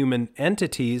non-human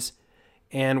entities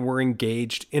and were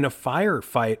engaged in a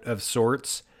firefight of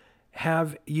sorts.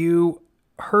 Have you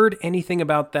heard anything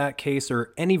about that case,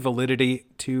 or any validity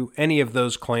to any of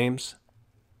those claims?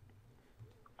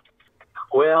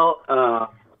 Well,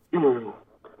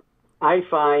 I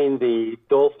find the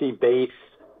Dulce base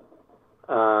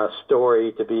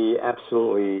story to be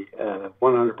absolutely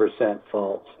 100%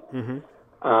 false. Mm-hmm.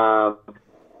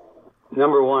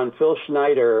 Number one, Phil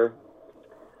Schneider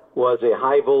was a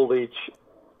high voltage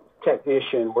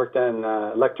technician, worked on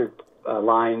electric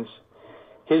lines.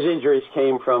 His injuries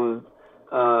came from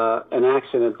an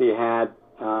accident he had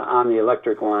on the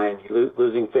electric line,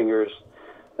 losing fingers.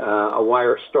 A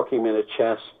wire struck him in the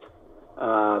chest,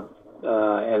 and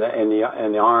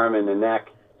the arm and the neck.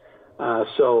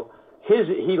 So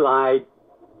he lied.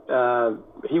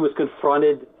 He was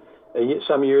confronted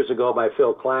some years ago by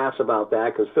Phil Klass about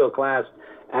that, because Phil Klass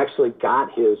actually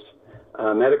got his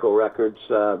medical records.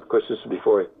 Of course, this is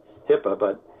before HIPAA,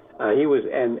 but he was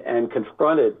and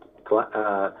confronted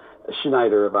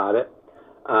Schneider about it.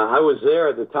 I was there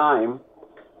at the time.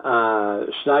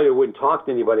 Schneider wouldn't talk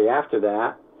to anybody after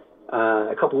that.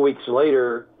 A couple of weeks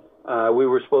later, we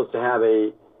were supposed to have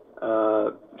a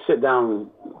sit down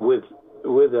with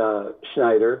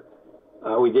Schneider.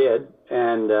 We did,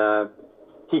 and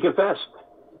he confessed.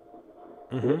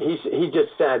 Mm-hmm. He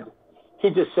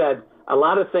just said a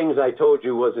lot of things I told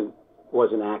you wasn't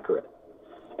accurate.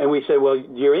 And we said, well,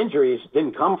 your injuries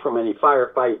didn't come from any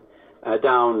firefight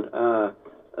down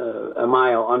a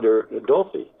mile under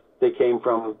Dulce. They came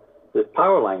from the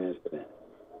power line incident.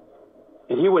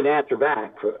 And he wouldn't answer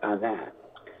back on that.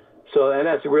 So, and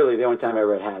that's really the only time I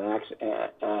ever had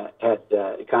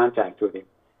contact with him.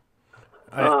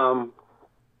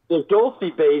 The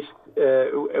Dulce base,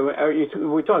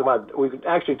 we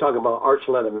actually talk about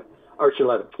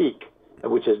Archuleta Peak,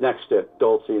 which is next to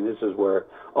Dulce, and this is where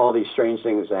all these strange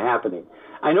things are happening.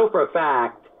 I know for a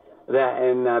fact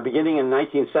that beginning in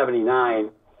 1979,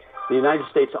 the United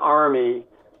States Army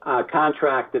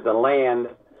contracted the land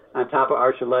on top of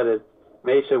Archuleta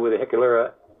Mesa with the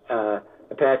Jicarilla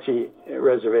Apache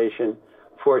Reservation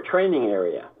for a training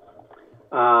area.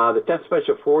 The 10th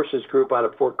Special Forces Group out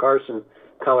of Fort Carson,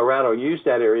 Colorado, used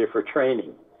that area for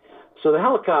training. So the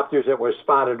helicopters that were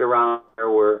spotted around there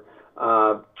were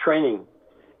training.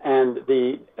 And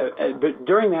but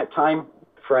during that time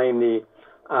frame, the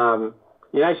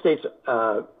United States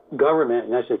government,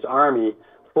 United States Army,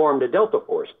 formed a Delta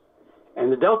Force.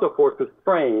 And the Delta Force was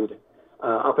trained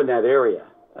up in that area.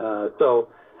 So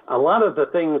a lot of the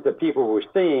things that people were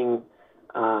seeing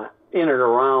in and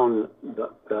around the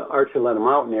Archuleta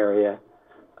Mountain area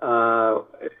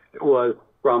was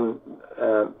from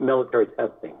military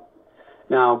testing.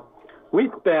 Now, we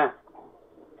spent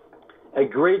a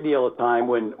great deal of time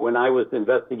when I was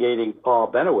investigating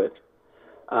Paul Benowitz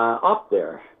up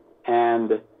there,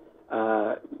 and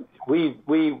we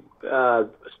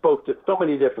spoke to so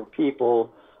many different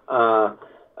people.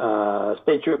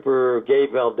 State Trooper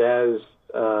Gabe Valdez,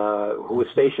 who was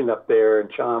stationed up there in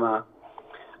Chama,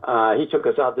 he took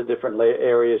us out to different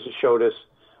areas and showed us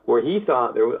where he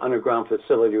thought the underground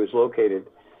facility was located,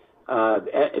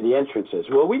 the entrances.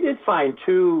 Well, we did find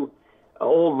 2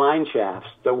 old mine shafts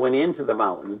that went into the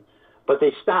mountain, but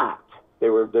they stopped. They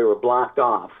were blocked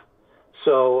off.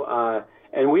 So,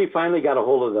 and we finally got a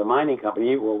hold of the mining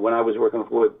company when I was working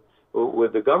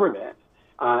with the government.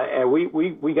 And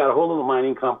we got a hold of the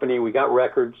mining company. We got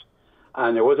records,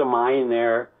 and there was a mine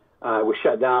there. It was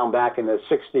shut down back in the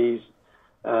 60s.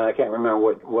 I can't remember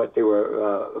what they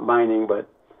were mining, but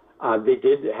they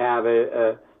did have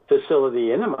a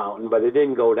facility in the mountain, but it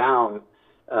didn't go down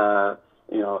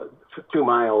 2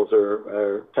 miles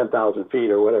or 10,000 feet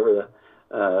or whatever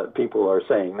the people are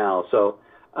saying now. So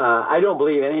I don't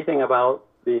believe anything about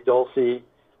the Dulce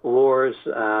wars.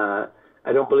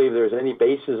 I don't believe there's any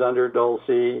bases under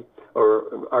Dulce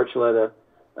or Archuleta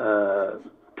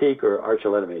Peak or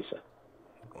Archuleta Mesa.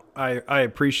 I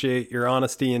appreciate your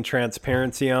honesty and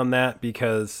transparency on that,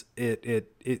 because it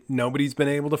nobody's been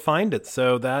able to find it.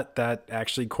 So that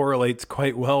actually correlates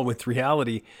quite well with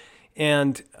reality.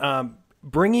 And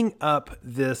bringing up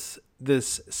this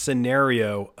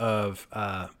scenario of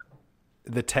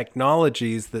the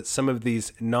technologies that some of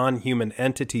these non-human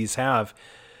entities have,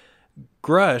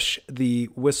 Grush, the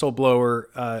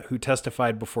whistleblower who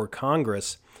testified before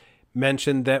Congress,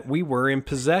 mentioned that we were in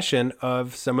possession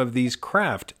of some of these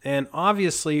craft. And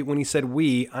obviously, when he said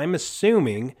we, I'm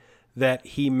assuming that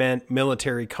he meant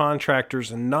military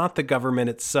contractors and not the government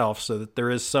itself, so that there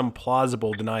is some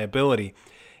plausible deniability.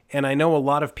 And I know a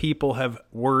lot of people have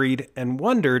worried and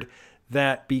wondered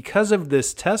that because of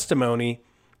this testimony,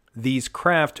 these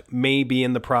craft may be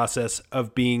in the process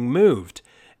of being moved.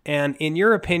 And in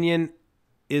your opinion,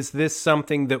 is this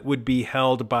something that would be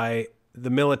held by the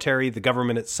military, the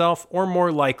government itself, or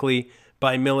more likely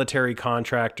by military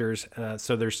contractors?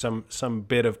 So there's some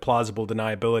bit of plausible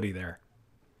deniability there.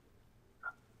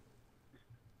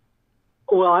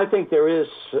 Well, I think there is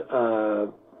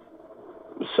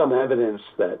some evidence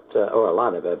that, or a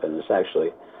lot of evidence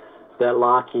actually, that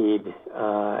Lockheed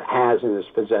has in its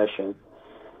possession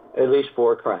at least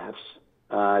 4 crafts.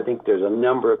 I think there's a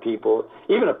number of people,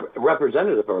 even a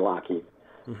representative for Lockheed,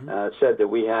 said that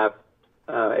we have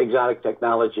exotic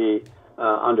technology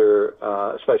under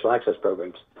special access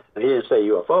programs. And he didn't say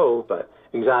UFO, but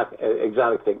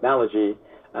exotic technology.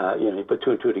 You put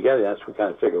 2 and 2 together, that's we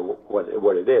kind of figure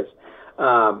what it is.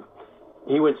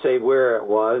 He would say where it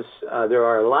was. There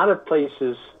are a lot of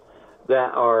places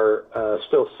that are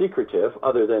still secretive,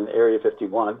 other than Area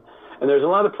 51, and there's a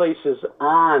lot of places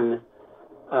on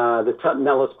the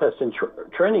Nellis Test and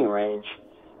Training Range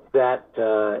that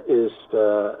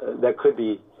that could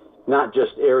be not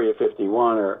just Area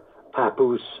 51 or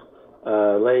Papoose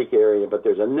Lake area, but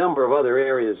there's a number of other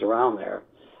areas around there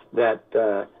that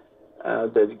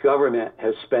the government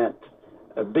has spent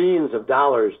billions of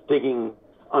dollars digging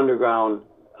underground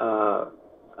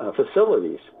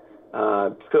facilities.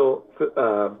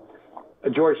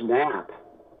 George Knapp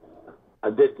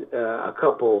did a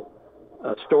couple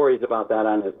stories about that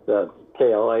on his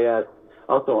KLAS,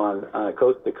 also on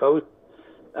Coast to Coast,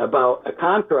 about a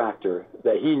contractor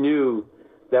that he knew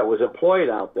that was employed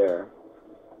out there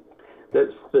that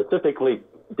specifically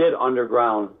did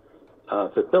underground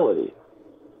facilities.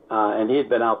 And he had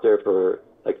been out there for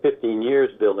like 15 years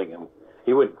building them.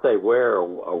 He wouldn't say where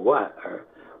or what.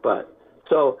 But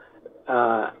so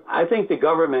I think the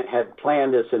government had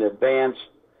planned this in advance.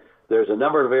 There's a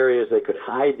number of areas they could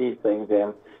hide these things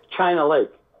in. China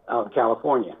Lake out in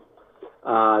California.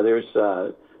 There's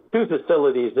 2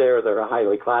 facilities there that are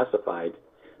highly classified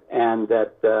and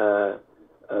that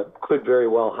could very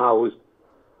well house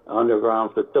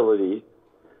underground facilities.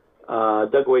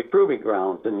 Dugway Proving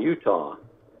Grounds in Utah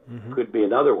could be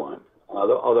another one,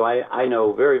 although I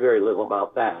know very, very little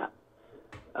about that.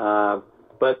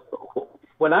 But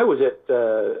when I was at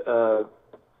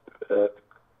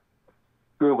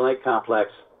Groom Lake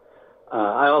Complex,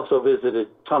 I also visited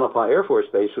Tonopah Air Force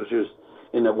Base, which is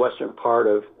in the western part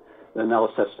of the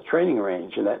Nellis Test Training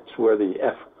Range, and that's where the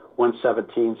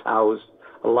F-117s housed.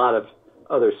 A lot of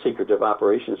other secretive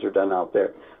operations are done out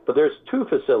there. But there's 2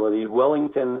 facilities,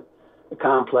 Wellington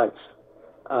Complex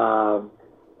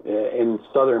in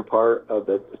southern part of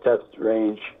the test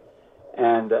range,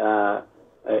 and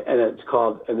it's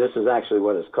called, and this is actually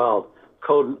what it's called,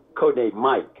 Codename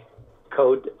Mike.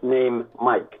 Codename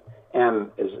Mike.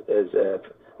 M is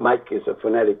Mike is a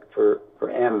phonetic for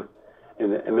M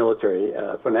in military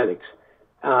phonetics,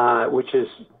 which is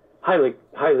highly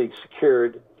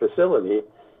secured facility.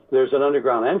 There's an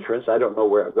underground entrance. I don't know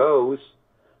where it goes.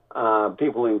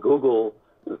 People in Google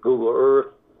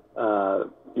Earth,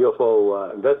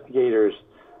 UFO investigators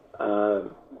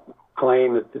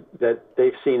claim that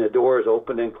they've seen the doors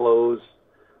open and close,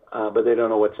 but they don't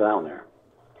know what's down there.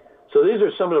 So these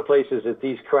are some of the places that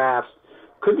these crafts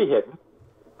could be hidden.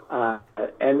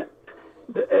 And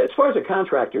as far as the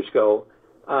contractors go,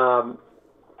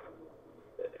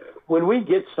 when we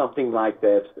get something like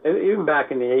this, even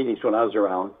back in the 80s when I was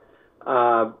around,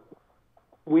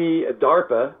 we at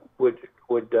DARPA would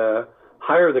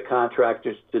hire the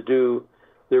contractors to do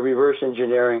the reverse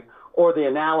engineering or the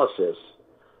analysis.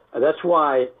 That's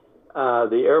why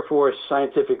the Air Force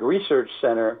Scientific Research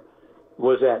Center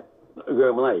was at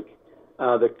Groom Lake.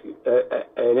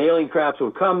 an alien craft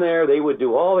would come there. They would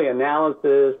do all the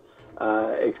analysis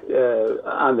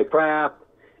on the craft,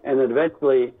 and then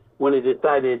eventually, when it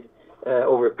decided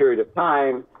over a period of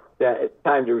time that it's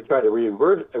time to try to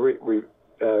reverse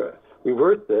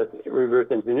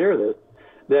engineer this,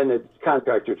 then the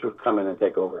contractors would come in and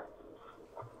take over.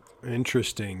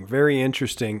 Interesting, very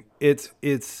interesting. It's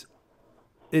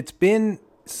been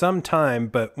some time,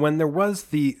 but when there was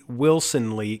the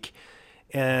Wilson leak,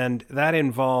 and that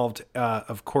involved,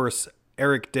 of course,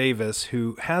 Eric Davis,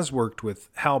 who has worked with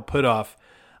Hal Puthoff,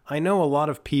 I know a lot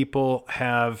of people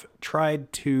have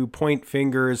tried to point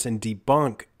fingers and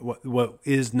debunk what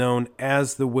is known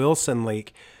as the Wilson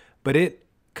leak, but it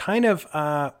kind of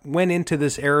went into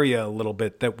this area a little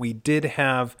bit, that we did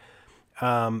have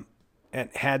and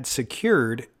had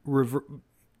secured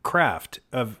craft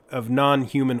of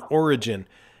non-human origin.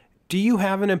 Do you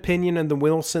have an opinion on the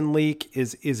Wilson leak?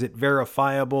 Is it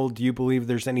verifiable? Do you believe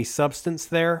there's any substance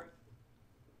there?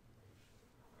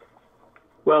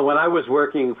 Well, when I was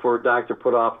working for Dr.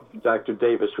 Puthoff, Dr.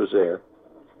 Davis was there.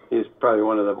 He's probably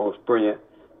one of the most brilliant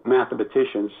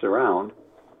mathematicians around.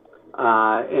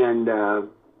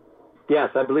 Yes,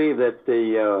 I believe that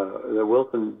the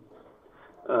Wilson,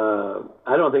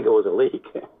 I don't think it was a leak.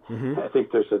 Mm-hmm. I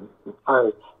think there's a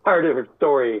hard different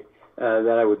story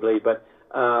that I would believe. But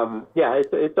yeah,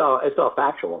 it's all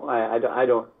factual. I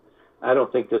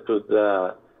don't think this was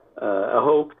a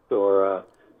hoax or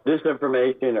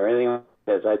disinformation or anything like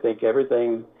that. I think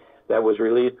everything that was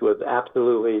released was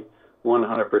absolutely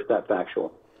 100%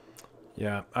 factual.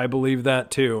 Yeah, I believe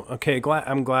that too. Okay,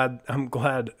 I'm glad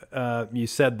you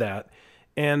said that.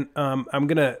 And I'm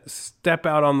going to step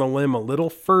out on the limb a little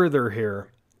further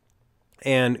here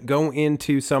and go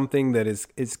into something that is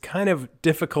kind of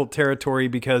difficult territory,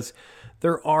 because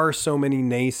there are so many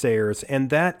naysayers,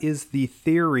 and that is the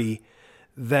theory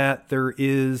that there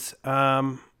is,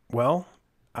 I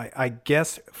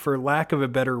guess, for lack of a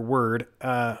better word,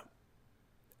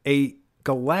 a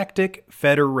galactic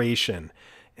federation.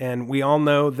 And we all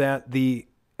know that the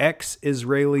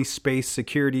ex-Israeli space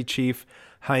security chief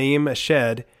Haim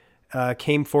Eshed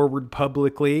came forward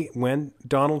publicly when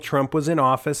Donald Trump was in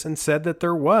office and said that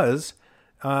there was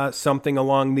something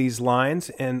along these lines,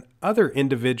 and other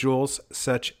individuals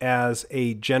such as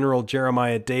a General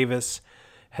Jeremiah Davis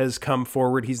has come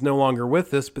forward. He's no longer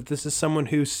with us, but this is someone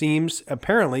who seems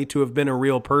apparently to have been a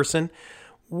real person.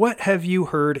 What have you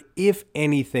heard, if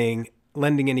anything,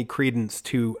 lending any credence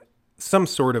to some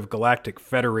sort of galactic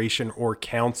federation or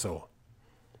council?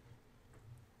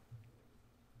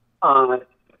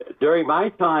 During my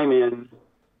time in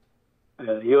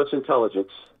U.S.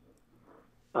 intelligence,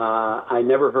 I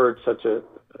never heard such a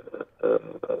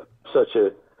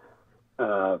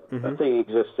thing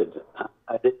existed.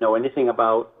 I didn't know anything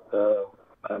about.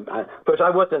 Of course, I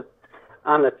wasn't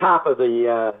on the top of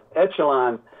the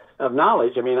echelon of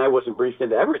knowledge. I mean, I wasn't briefed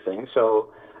into everything,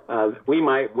 so we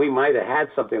might have had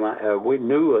something like we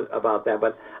knew about that,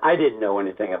 but I didn't know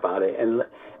anything about it.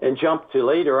 And jump to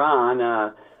later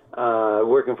on,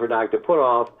 working for Dr.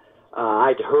 Puthoff,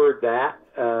 I'd heard that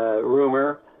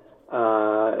rumor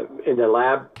in the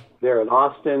lab there in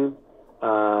Austin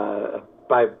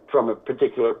from a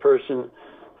particular person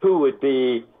who would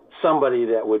be somebody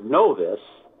that would know this.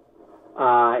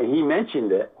 He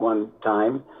mentioned it one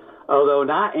time, although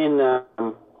not in,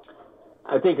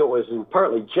 I think it was in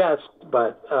partly jest,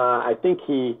 but I think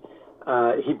he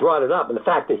brought it up. And the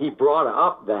fact that he brought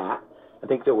up that, I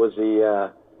think there was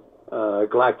the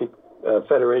Galactic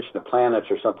Federation of Planets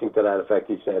or something to that effect,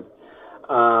 he said.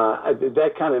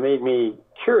 That kind of made me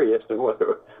curious as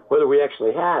whether we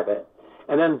actually have it.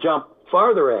 And then jump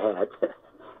farther ahead.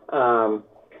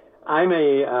 I'm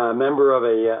a member of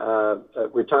a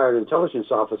retired intelligence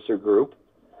officer group,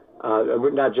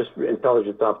 not just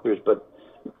intelligence officers, but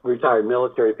retired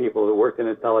military people who work in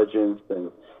intelligence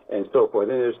and so forth.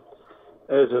 And there's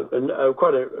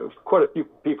quite a few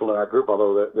people in our group,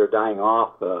 although they're dying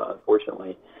off,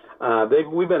 unfortunately.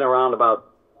 We've been around about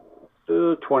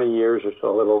 20 years or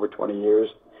so, a little over 20 years.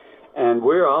 And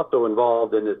we're also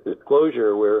involved in this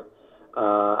disclosure where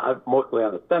I'm mostly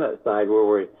on the Senate side, where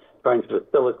we're trying to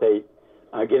facilitate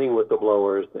getting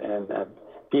whistleblowers and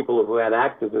people who had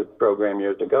access to this program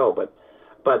years ago.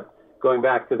 But going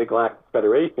back to the Galactic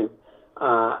Federation,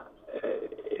 I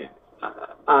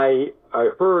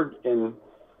heard in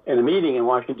a meeting in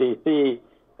Washington, D.C.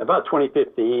 about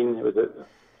 2015, it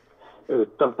was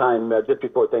sometime just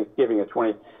before Thanksgiving of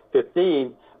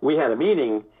 2015, we had a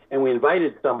meeting, and we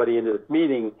invited somebody into this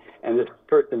meeting, and this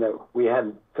person that we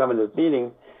had come into this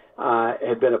meeting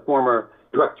had been a former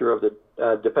director of the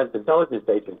Defense Intelligence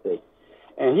Agency.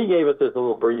 And he gave us this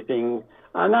little briefing,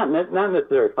 not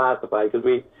necessarily classified, because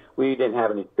we didn't have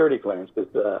any security clearance,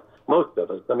 because most of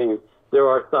us, I mean, there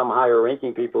are some higher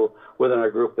ranking people within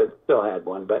our group that still had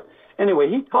one. But anyway,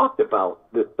 he talked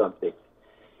about this subject.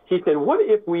 He said, what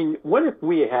if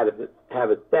we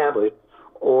have established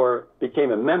or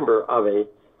became a member of a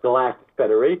galactic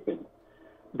federation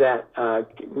that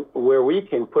where we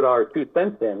can put our 2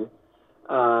 cents in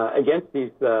against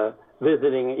these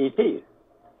visiting ETs?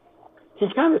 He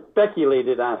kind of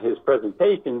speculated on his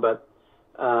presentation, but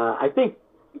I think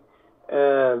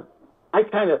I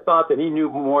kind of thought that he knew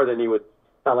more than he was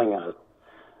telling us.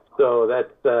 So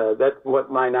that's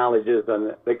what my knowledge is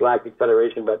on the Galactic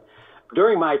Federation. But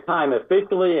during my time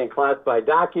officially in classified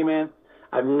documents,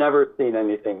 I've never seen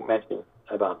anything mentioned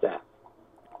about that.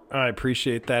 I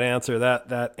appreciate that answer.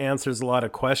 That answers a lot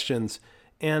of questions.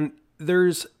 And there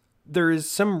is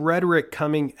some rhetoric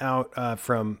coming out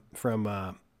from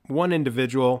one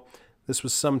individual. This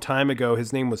was some time ago.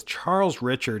 His name was Charles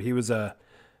Richard. He was a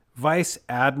vice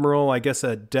admiral, I guess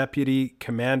a deputy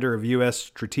commander of U.S.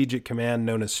 Strategic Command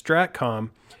known as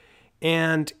STRATCOM.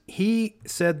 And he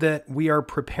said that we are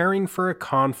preparing for a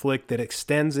conflict that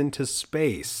extends into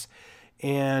space.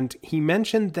 And he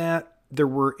mentioned that there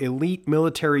were elite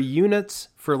military units,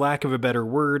 for lack of a better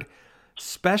word,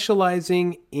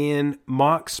 specializing in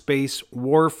mock space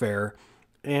warfare.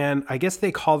 And I guess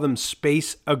they call them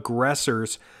space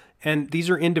aggressors. And these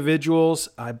are individuals,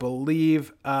 I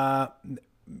believe,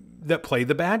 that play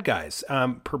the bad guys,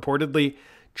 purportedly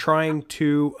trying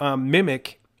to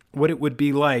mimic what it would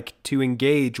be like to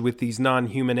engage with these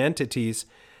non-human entities.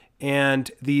 And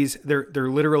they're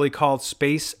literally called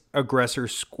space aggressor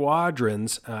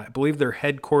squadrons. I believe they're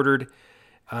headquartered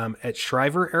at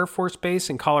Schriever Air Force Base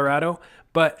in Colorado.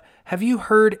 But have you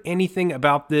heard anything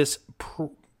about this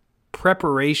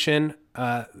preparation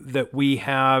that we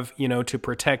have, to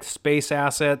protect space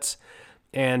assets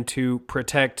and to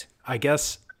protect, I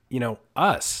guess,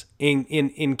 us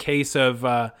in case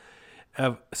of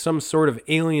some sort of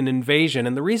alien invasion?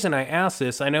 And the reason I ask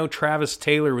this, I know Travis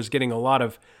Taylor was getting a lot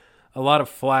of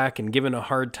flack and given a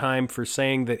hard time for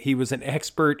saying that he was an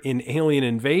expert in alien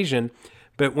invasion.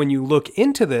 But when you look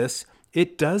into this,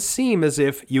 it does seem as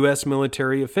if U.S.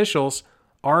 military officials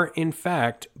are in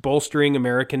fact bolstering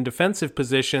American defensive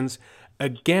positions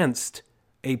against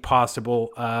a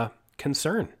possible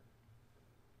concern.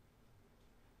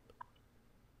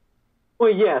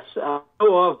 Well, yes, I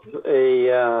know of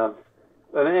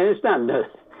and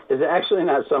it's actually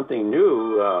not something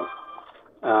new.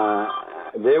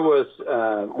 There was,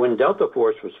 when Delta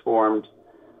Force was formed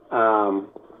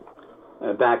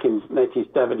back in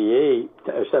 1978,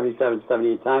 or 77,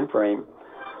 78 time frame,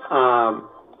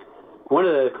 one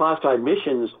of the classified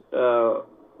missions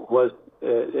was,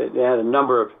 they had a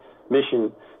number of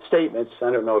mission statements.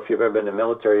 I don't know if you've ever been in the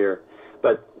military,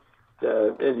 but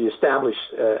you establish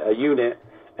a unit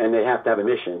and they have to have a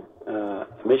mission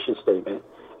statement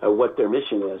of what their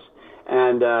mission is.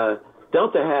 And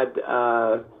Delta had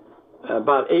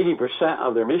about 80%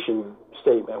 of their mission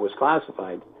statement was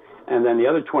classified, and then the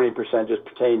other 20% just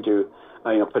pertained to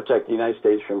protect the United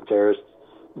States from terrorist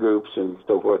groups and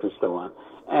so forth and so on.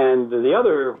 And the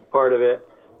other part of it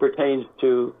pertains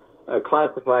to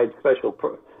classified special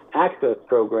access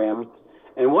programs,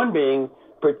 and one being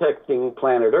protecting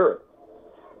planet Earth.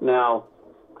 Now,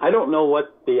 I don't know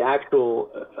what the actual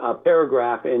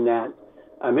paragraph in that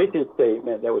mission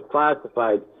statement that was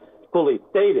classified fully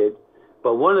stated,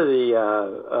 but one of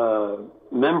the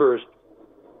members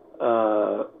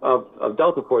of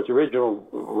Delta Force,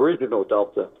 original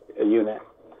Delta unit,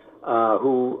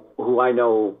 who I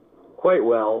know quite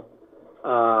well,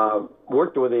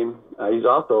 worked with him. He's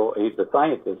a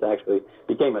scientist, actually,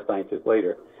 became a scientist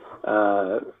later.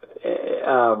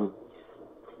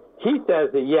 He says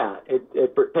that,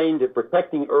 it pertained to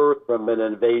protecting Earth from an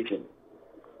invasion.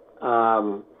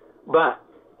 But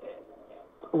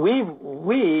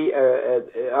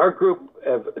our group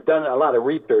have done a lot of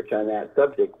research on that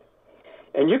subject.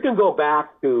 And you can go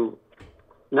back to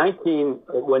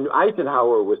when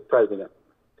Eisenhower was president.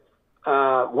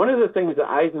 One of the things that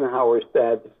Eisenhower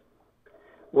said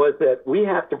was that we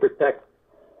have to protect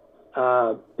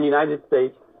the United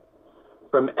States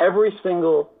from every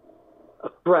single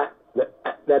threat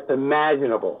that's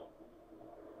imaginable.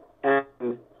 And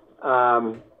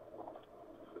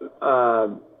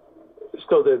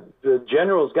so the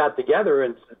generals got together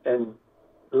and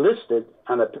listed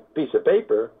on a piece of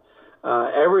paper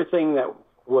everything that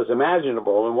was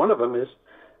imaginable, and one of them is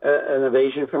an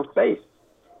invasion from space.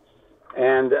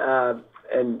 And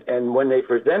when they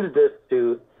presented this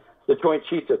to the Joint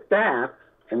Chiefs of Staff,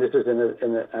 and this is in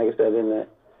the like I said, in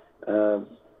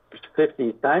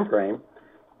 50s time frame,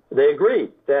 they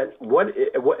agreed that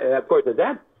of course, at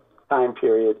that time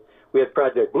period, we had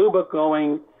Project Blue Book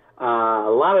going, a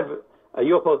lot of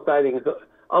UFO sightings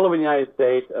all over the United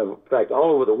States, in fact,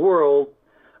 all over the world,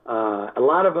 a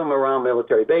lot of them around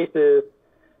military bases,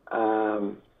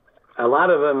 a lot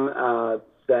of them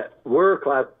that were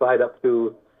classified up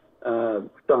to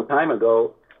some time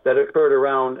ago that occurred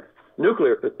around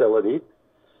nuclear facilities.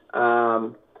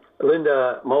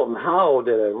 Linda Moulton Howe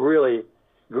did a really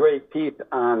great piece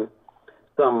on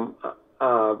some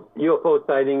UFO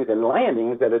sightings and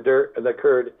landings that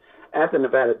occurred at the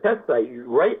Nevada test site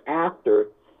right after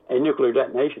a nuclear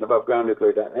detonation, above ground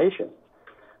nuclear detonation.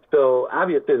 So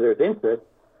obviously there's interest.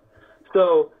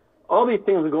 So all these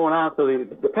things are going on. So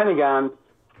the Pentagon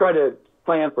tried to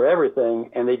plan for everything,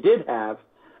 and they did have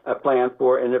a plan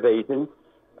for an invasion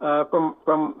from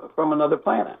another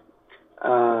planet.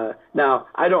 Now,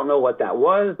 I don't know what that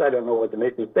was. I don't know what the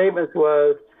mission statements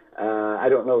was. I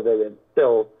don't know that it's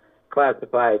still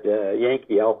classified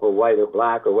Yankee, Alpha, White, or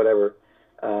Black, or whatever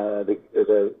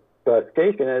the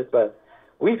classification is, but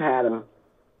we've had them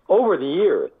over the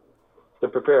years to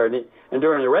prepare. And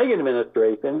during the Reagan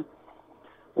administration,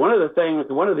 one of the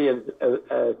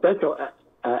essential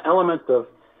elements of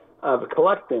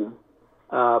collection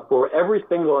for every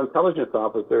single intelligence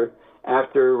officer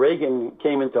after Reagan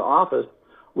came into office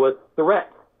was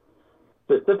threats,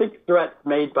 specific threats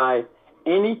made by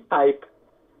any type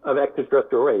of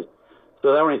extraterrestrial race.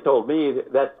 So that told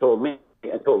me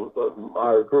and told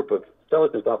our group of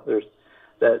intelligence officers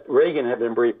that Reagan had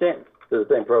been briefed in to the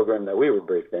same program that we were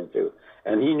briefed into.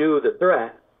 And he knew the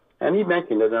threat, and he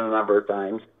mentioned it a number of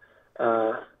times.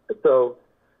 So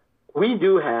we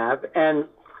do have, and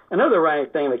another right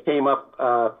thing that came up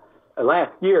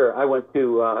last year, I went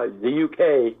to the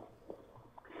UK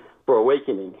for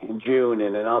Awakening in June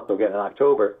and then also again in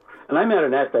October. And I met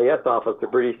an SAS officer,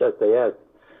 British SAS,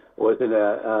 was in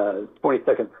a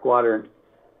 22nd Squadron,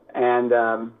 and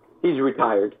he's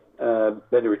retired,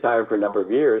 been retired for a number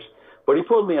of years. But he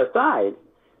pulled me aside.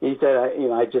 He said,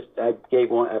 I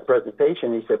gave a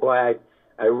presentation. He said, boy,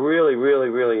 I really, really,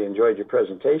 really enjoyed your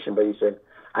presentation. But he said,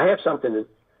 I have something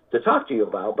to talk to you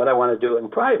about, but I want to do it in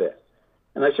private.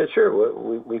 And I said, sure,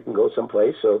 we can go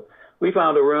someplace. So we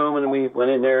found a room, and we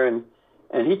went in there, and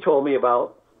he told me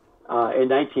about early in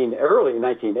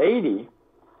 1980,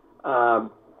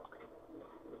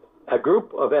 a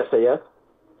group of SAS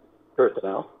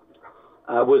personnel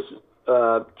was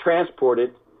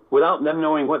transported without them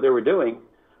knowing what they were doing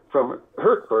from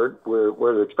Hertford,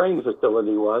 where their training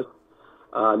facility was,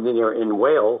 near in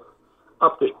Wales,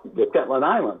 up to the Shetland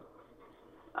Islands.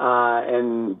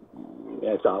 And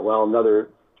I thought, well, another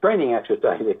training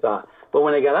exercise, they thought. But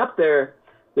when they got up there,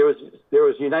 there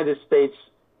was United States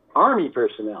Army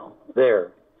personnel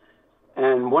there.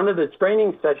 And one of the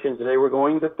training sessions they were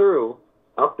going through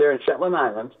up there in Shetland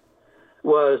Islands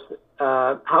was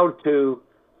how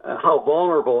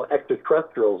vulnerable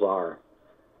extraterrestrials are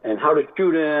and how to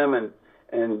shoot them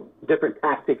and different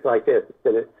tactics like this.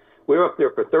 We were up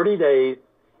there for 30 days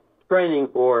training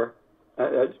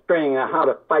training on how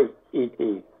to fight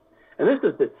ETs. And this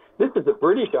is the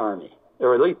British Army,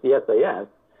 or at least the SAS,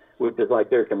 which is like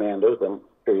their commandos. I'm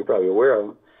sure you're probably aware of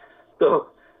them. So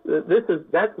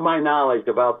that's my knowledge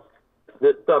about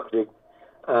this subject,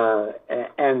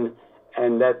 and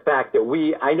that fact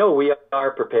that I know we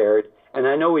are prepared, and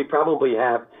I know we probably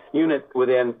have units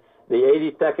within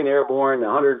the 82nd Airborne, the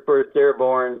 101st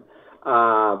Airborne,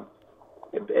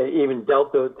 even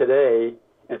Delta today,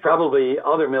 and probably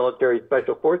other military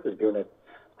special forces units,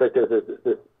 such as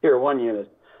the Tier 1 units,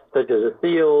 such as the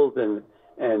SEALs and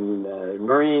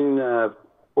Marine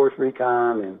Force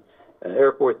Recon and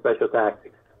Air Force Special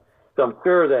Tactics. So I'm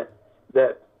sure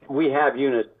that we have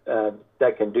units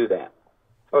that can do that,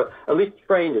 or at least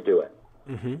trained to do it.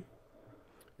 Mm-hmm.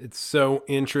 It's so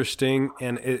interesting,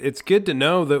 and it's good to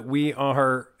know that we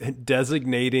are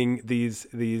designating these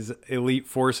elite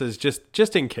forces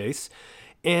just in case.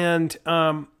 And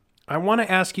I want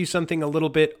to ask you something a little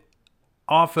bit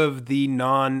off of the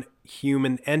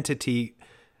non-human entity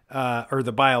or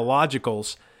the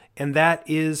biologicals, and that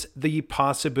is the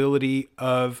possibility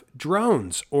of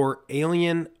drones or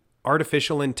alien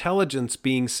artificial intelligence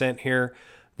being sent here.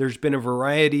 There's been a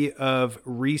variety of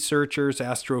researchers,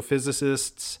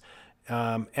 astrophysicists,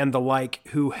 and the like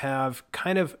who have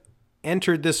kind of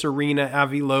entered this arena.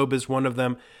 Avi Loeb is one of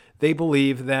them. They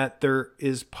believe that there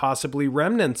is possibly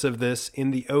remnants of this in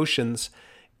the oceans.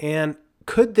 And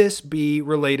could this be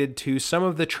related to some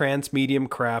of the transmedium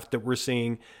craft that we're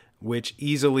seeing, which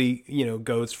easily,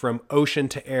 goes from ocean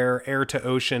to air, air to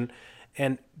ocean?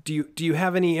 And do you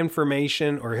have any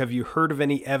information, or have you heard of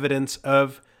any evidence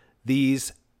of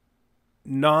these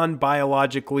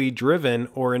non-biologically driven,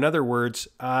 or in other words,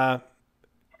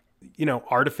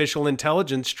 artificial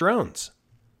intelligence drones?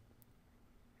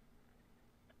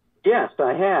 Yes,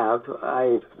 I have.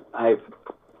 I've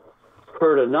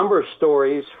heard a number of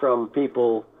stories from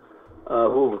people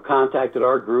who have contacted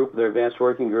our group, their advanced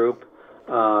working group,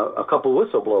 a couple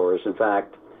whistleblowers, in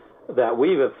fact, that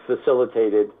we've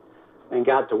facilitated and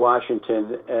got to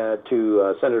Washington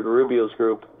to Senator Rubio's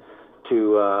group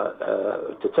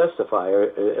to testify, or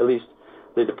at least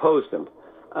they deposed him.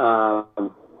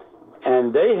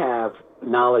 And they have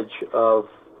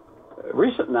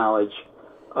recent knowledge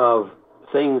of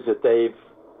things that they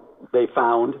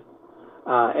found.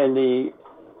 And the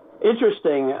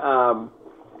interesting,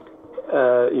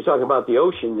 you're talking about the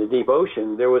ocean, the deep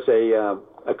ocean. There was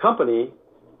a company,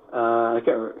 I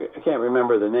can't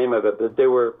remember the name of it, but they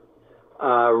were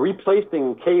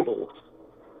replacing cables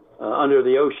under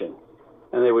the ocean.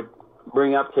 And they would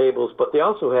bring up cables, but they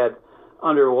also had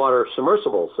underwater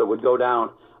submersibles that would go down,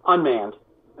 unmanned.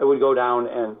 It would go down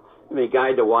and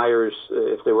guide the wires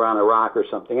if they were on a rock or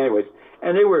something. Anyways,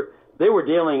 and they were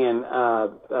dealing in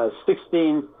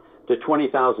 16 to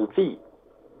 20,000 feet,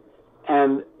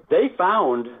 and they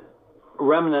found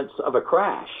remnants of a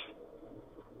crash.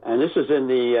 And this is in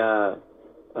the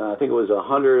I think it was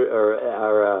 100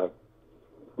 or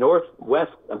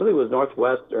northwest. I believe it was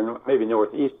northwest or maybe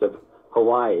northeast of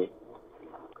Hawaii.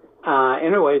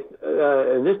 Anyways,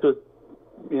 and this was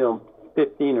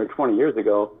 15 or 20 years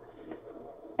ago,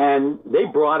 and they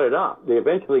brought it up. They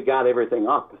eventually got everything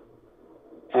up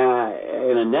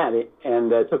in a net,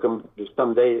 and it took them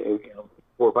some days,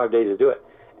 4 or 5 days to do it.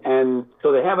 And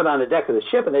so they have it on the deck of the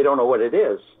ship, and they don't know what it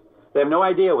is. They have no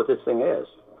idea what this thing is.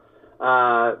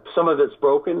 Some of it's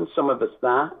broken, some of it's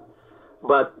not.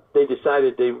 But they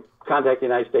decided to contact the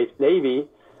United States Navy.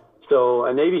 So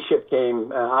a Navy ship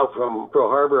came out from Pearl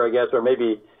Harbor, I guess, or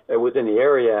maybe it was in the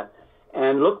area,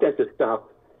 and looked at the stuff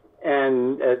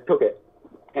and took it.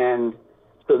 And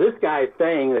so this guy is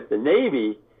saying that the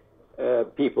Navy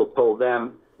people told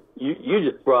them, you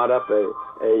just brought up a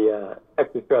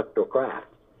extraterrestrial craft.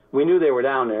 We knew they were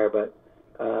down there, but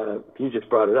you just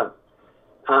brought it up.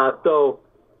 So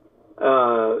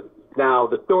now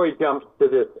the story jumps to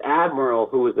this admiral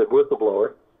who was a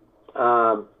whistleblower,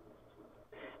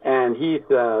 and he's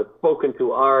spoken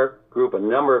to our group a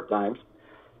number of times.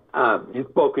 He's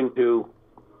spoken to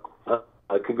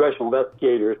congressional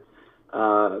investigators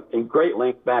in great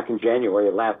length back in January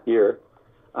of last year,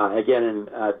 again in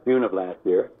June of last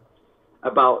year,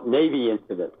 about Navy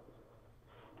incidents.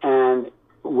 And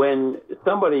when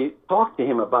somebody talked to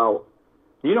him about,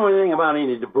 do you know anything about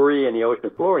any debris in the ocean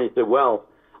floor? And he said, well,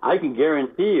 I can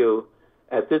guarantee you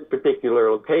at this particular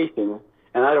location,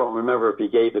 and I don't remember if he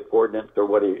gave the coordinates or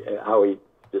how he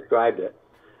described it,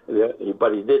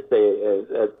 but he did say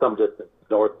at some distance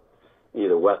north,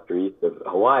 either west or east of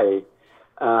Hawaii,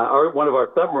 one of our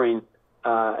submarines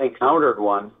encountered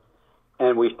one,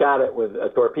 and we shot it with a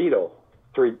torpedo,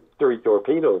 three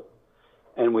torpedoes,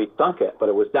 and we sunk it, but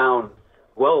it was down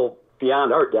well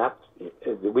beyond our depth.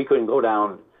 We couldn't go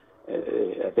down,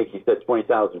 I think he said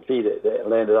 20,000 feet. It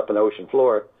landed up in the ocean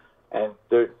floor, and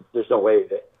there's no way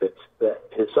that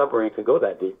his submarine could go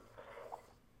that deep.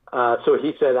 So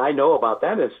he said, I know about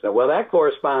that incident. Well, that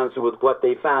corresponds with what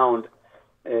they found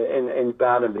in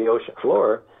bottom of the ocean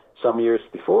floor some years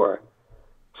before.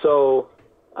 So,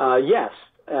 yes.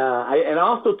 I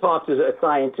also talked to a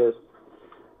scientist,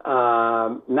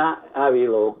 not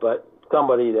Avilo, but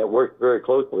somebody that worked very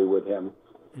closely with him,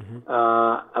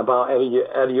 about at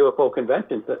a UFO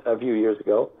convention a couple years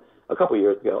ago,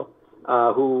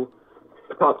 who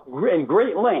talked in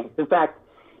great length. In fact,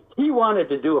 he wanted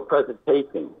to do a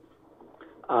presentation,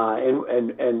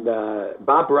 and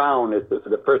Bob Brown is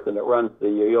the person that runs the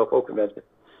UFO convention,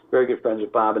 very good friends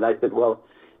with Bob. And I said, well,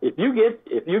 if you get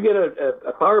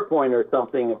a PowerPoint or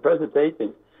something, a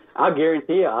presentation, I'll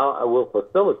guarantee you I will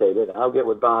facilitate it. I'll get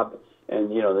with Bob,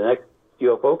 and the next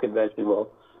UFO convention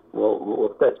will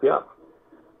set you up.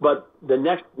 But the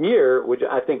next year, which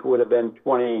I think would have been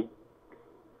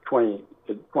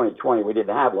 2020, we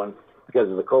didn't have one because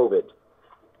of the COVID.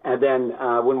 And then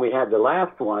when we had the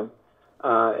last one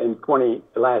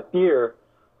last year,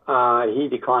 he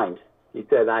declined. He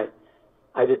said, I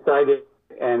decided,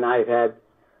 and I've had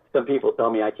some people tell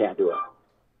me I can't do it.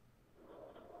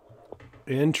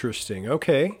 Interesting.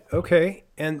 Okay.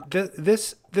 And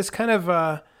this kind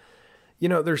of,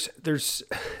 there's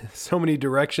so many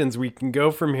directions we can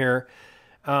go from here.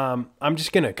 I'm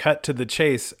just going to cut to the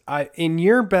chase. In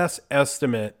your best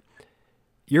estimate,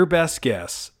 your best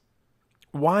guess,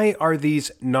 Why are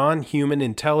these non-human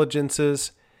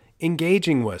intelligences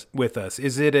engaging with us?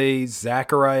 Is it a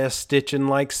Zachariah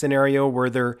Stitchin-like scenario where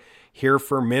they're here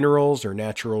for minerals or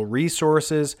natural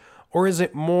resources? Or is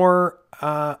it more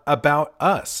about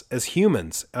us as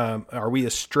humans? Are we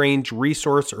a strange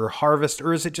resource or harvest,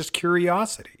 or is it just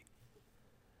curiosity?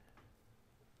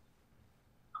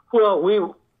 Well, we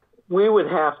would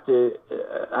have to.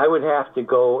 I would have to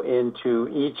go into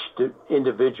each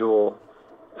individual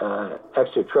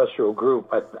extraterrestrial group.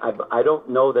 I don't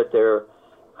know that there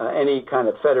any kind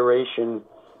of federation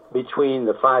between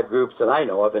the 5 groups that I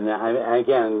know of, and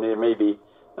again, there may be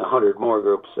 100 more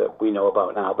groups that we know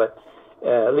about now, but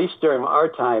at least during our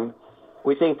time,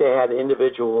 we think they had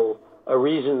individual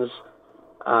reasons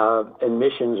and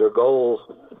missions or goals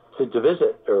to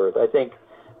visit Earth. I think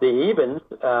the Evans,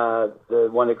 the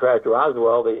one that crashed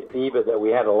Roswell, the Eva that we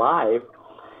had alive,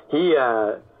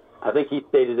 I think he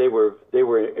stated they were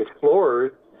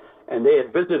explorers, and they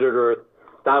had visited Earth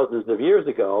thousands of years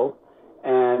ago,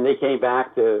 and they came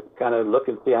back to kind of look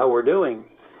and see how we're doing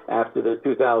after the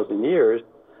 2,000 years.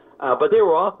 But they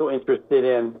were also interested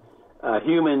in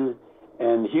human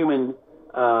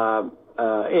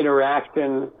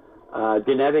interaction,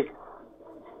 genetics.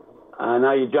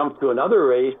 Now you jump to another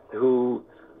race who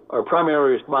are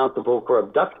primarily responsible for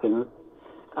abductions.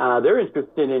 They're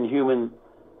interested in human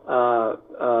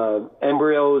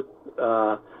embryos,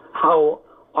 how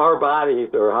our bodies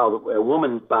or how a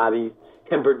woman's body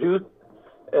can produce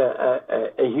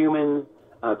a human,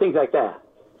 things like that.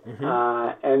 Mm-hmm.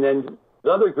 And then the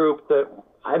other groups that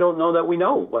I don't know that we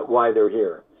know why they're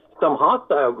here. Some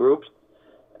hostile groups,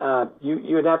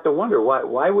 you'd have to wonder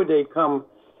why would they come,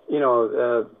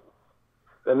 a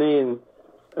million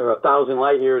or 1,000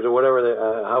 light years or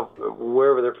whatever,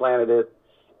 wherever their planet is,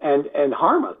 and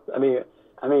harm us. I mean,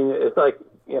 it's like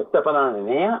stepping on an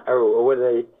ant, or what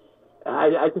they.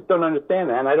 I just don't understand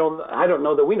that, and I don't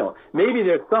know that we know. Maybe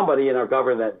there's somebody in our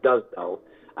government that does know.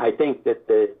 I think that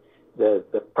the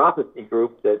prophecy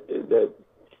group that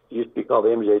used to be called the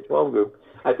MJ12 group,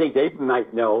 I think they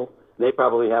might know. They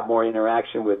probably have more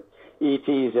interaction with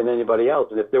ETs than anybody else.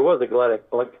 And if there was a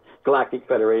galactic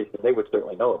federation, they would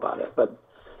certainly know about it. But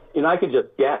I could just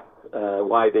guess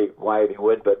why they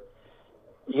would. But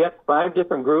you got 5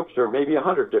 different groups, or maybe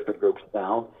 100 different groups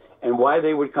now, and why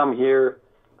they would come here.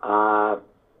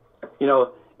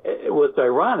 What's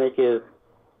ironic is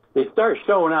they start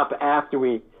showing up after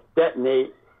we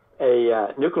detonate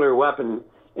a nuclear weapon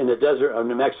in the desert of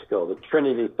New Mexico, the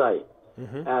Trinity site.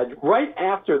 Mm-hmm. Right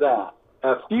after that,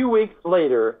 a few weeks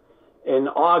later, in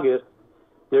August,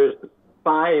 there's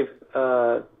 5,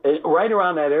 right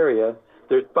around that area,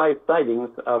 there's 5 sightings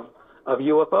of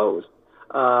UFOs.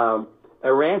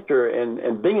 A rancher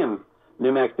in Bingham,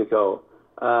 New Mexico,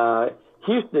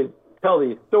 he used to tell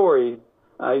these stories,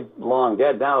 he's long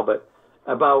dead now, but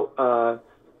about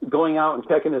going out and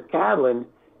checking his cattle, and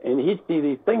he'd see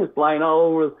these things flying all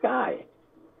over the sky.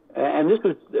 And this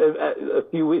was a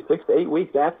few weeks, 6 to 8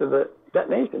 weeks after the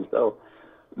detonation. So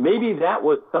maybe that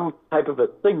was some type of a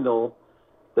signal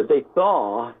that they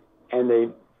saw, and they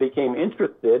became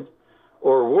interested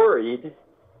or worried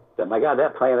that, my God,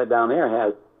 that planet down there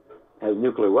has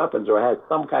nuclear weapons, or has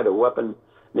some kind of weapon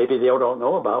maybe they don't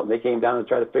know about, and they came down and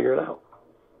tried to figure it out.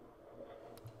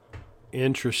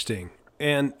 Interesting.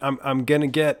 And I'm going to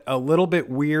get a little bit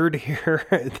weird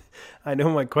here. I know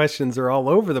my questions are all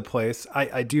over the place.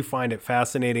 I do find it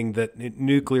fascinating that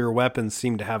nuclear weapons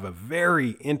seem to have a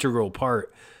very integral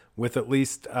part with at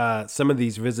least some of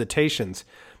these visitations.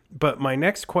 But my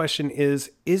next question is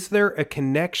there a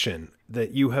connection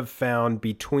that you have found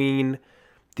between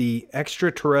the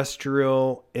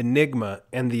extraterrestrial enigma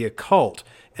and the occult?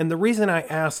 And the reason I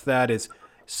ask that is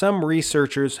some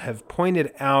researchers have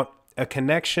pointed out a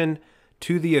connection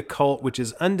to the occult, which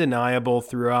is undeniable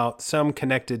throughout, some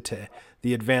connected to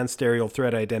the Advanced Aerial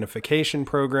Threat Identification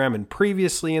Program, and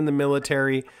previously in the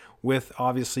military with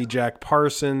obviously Jack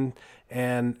Parson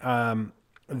and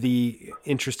the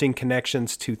interesting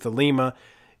connections to Thelema.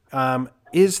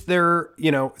 Is there,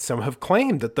 some have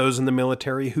claimed that those in the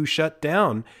military who shut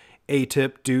down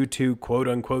ATIP due to quote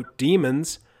unquote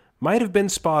demons might have been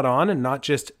spot on and not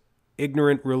just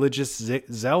ignorant religious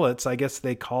zealots. I guess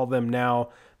they call them now,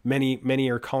 many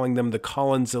are calling them the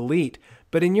Collins elite.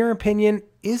 But in your opinion,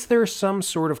 is there some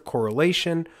sort of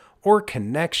correlation or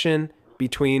connection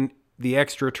between the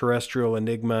extraterrestrial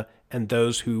enigma and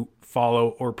those who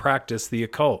follow or practice the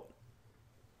occult?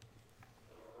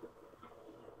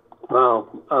 Well,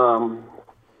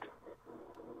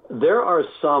 there are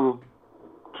some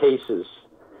cases,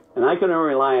 and I can only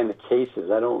rely on the cases.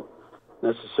 I don't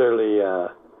necessarily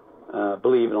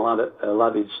believe in a lot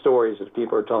of these stories that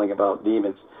people are telling about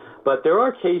demons. But there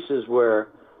are cases where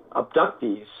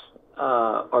abductees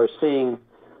are seeing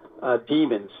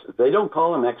demons. They don't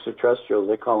call them extraterrestrials;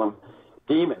 they call them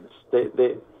demons. They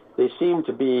seem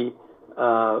to be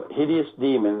hideous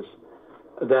demons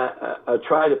that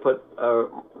try to put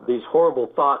these horrible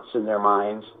thoughts in their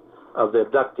minds of the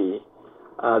abductee.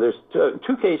 There's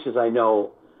two cases I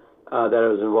know that I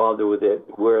was involved with it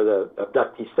where the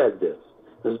abductee said this.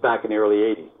 This is back in the early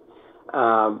 80s.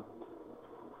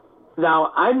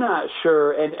 Now, I'm not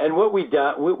sure, and what we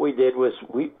did was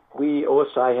we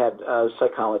OSI had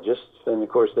psychologists, and of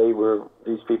course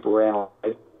these people were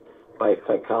analyzed by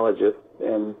psychologists,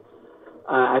 and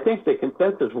I think the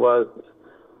consensus was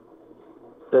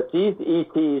that these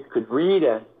ETs could read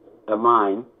a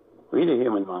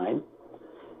human mind,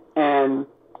 and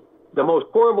the most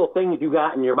horrible things you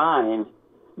got in your mind,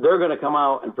 they're going to come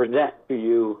out and present to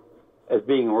you as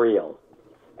being real.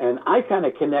 And I kind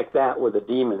of connect that with the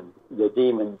demon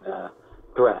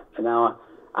threat. And now,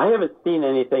 I haven't seen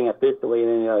anything officially in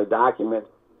any other document.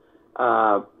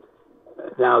 Now,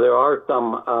 there are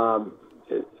some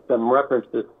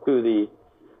references to the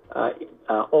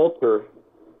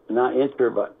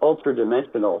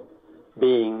ultra-dimensional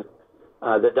beings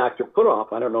that Dr.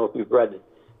 Putoff, I don't know if you've read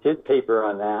his paper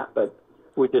on that, but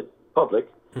which is public.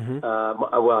 Mm-hmm.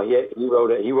 Well, he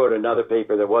wrote another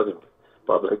paper that wasn't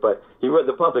public, but he wrote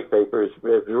the public paper is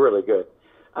really good,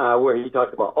 where he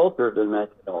talks about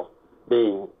ultra-dimensional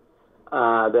beings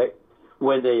that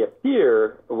when they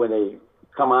appear, when they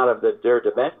come out of their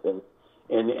dimension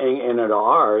and into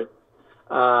ours,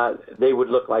 they would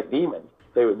look like demons.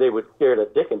 They would scare the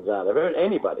dickens out of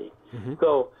anybody. Mm-hmm.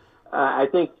 So I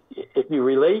think if you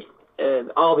relate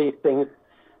all these things,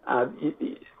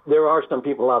 there are some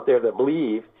people out there that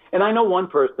believe, and I know one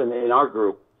person in our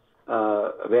group,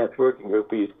 advanced working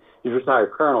group, he's a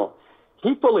retired colonel.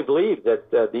 He fully believes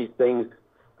that these things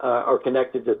are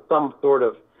connected to some sort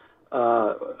of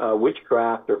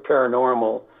witchcraft or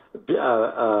paranormal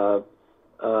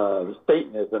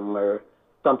Satanism or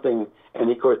something.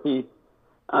 And of course, he's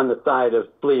on the side of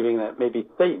believing that maybe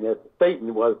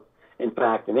Satan was in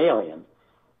fact an alien,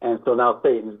 and so now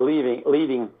Satan's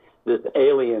leading this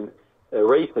alien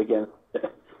race against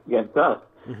us,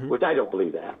 mm-hmm. which I don't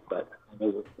believe that, but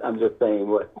I'm just saying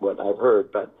what I've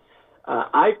heard. But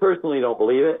I personally don't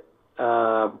believe it.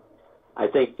 I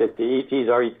think that the ETs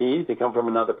are ETs. They come from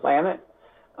another planet,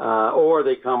 or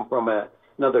they come from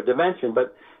another dimension.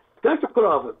 But Dr.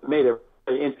 Putoff made a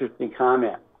very interesting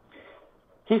comment.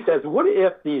 He says, what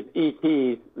if these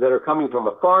ETs that are coming from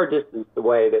a far distance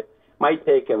away that might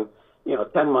take them,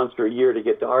 10 months or a year to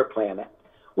get to our planet,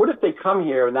 what if they come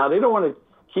here? Now, they don't want to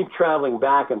keep traveling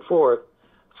back and forth,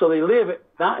 so they live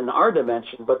not in our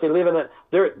dimension, but they live in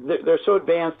they're so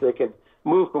advanced they can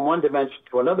move from one dimension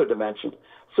to another dimension,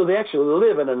 so they actually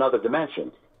live in another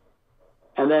dimension.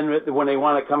 And then when they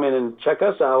want to come in and check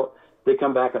us out, they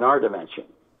come back in our dimension.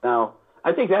 Now,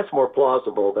 I think that's more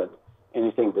plausible than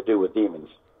anything to do with demons.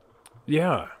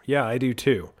 Yeah, I do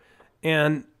too.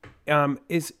 And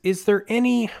is there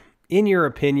any, in your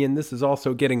opinion, this is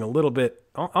also getting a little bit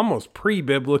almost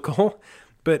pre-biblical,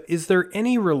 but is there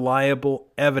any reliable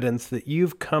evidence that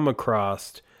you've come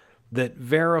across that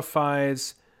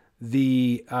verifies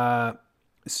the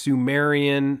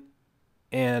Sumerian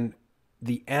and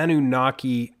the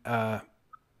Anunnaki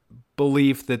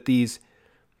belief that these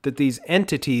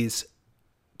entities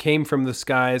came from the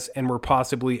skies and were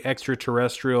possibly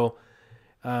extraterrestrial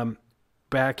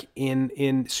back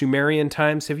in Sumerian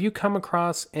times? Have you come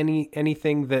across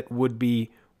anything that would be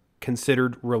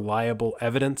considered reliable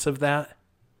evidence of that?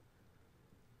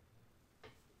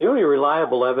 The only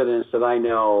reliable evidence that I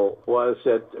know was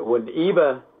that when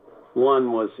Eva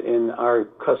 1 was in our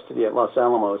custody at Los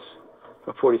Alamos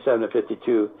from 47 to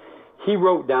 52, he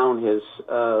wrote down his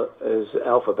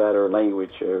alphabet or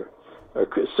language or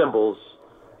symbols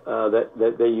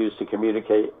that they used to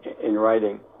communicate in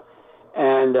writing.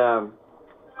 And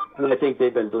I think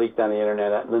they've been leaked on the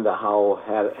internet. Linda Howell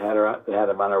had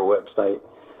them on our website.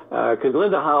 Because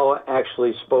Linda Howell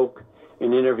actually spoke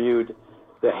and interviewed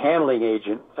the handling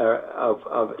agent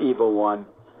of Eva 1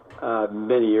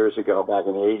 many years ago, back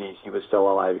in the 80s. He was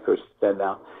still alive, of course, dead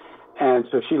now. And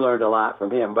so she learned a lot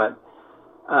from him. But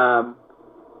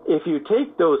if you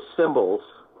take those symbols,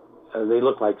 they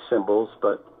look like symbols,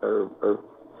 but or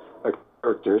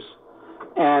characters,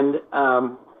 and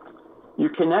you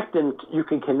can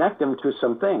connect them to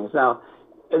some things. Now,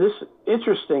 this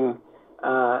interesting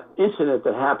incident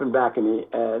that happened back in the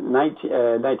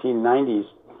 1990s,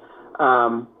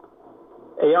 an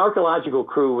archaeological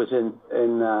crew was in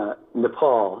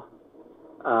Nepal,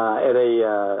 at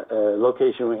a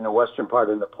location in the western part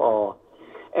of Nepal,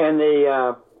 and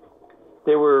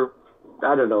they were,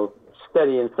 I don't know,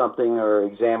 studying something or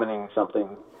examining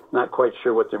something. Not quite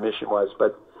sure what their mission was,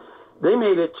 but they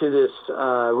made it to this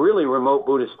really remote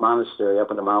Buddhist monastery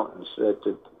up in the mountains at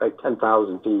like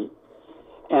 10,000 feet.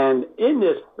 And in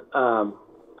this,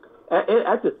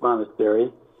 at this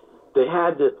monastery, they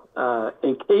had this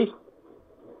encased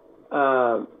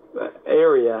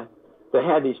area that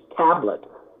had these tablets,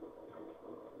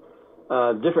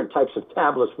 different types of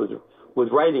tablets with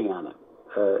writing on it,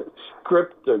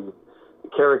 script and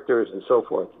characters and so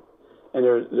forth. And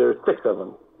there are 6 of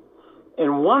them.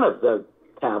 And one of the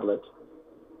tablets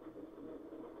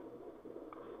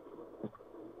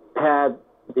had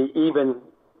the even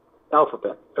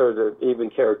alphabet, or the even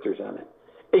characters on it.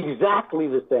 Exactly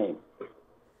the same.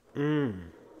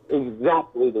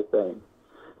 Exactly the same.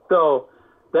 So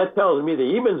that tells me the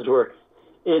Ebens were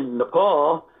in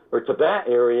Nepal or Tibet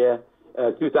area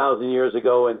 2,000 years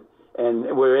ago and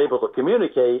were able to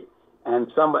communicate,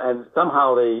 and somehow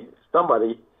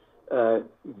somebody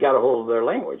got a hold of their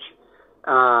language.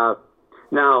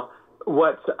 Now,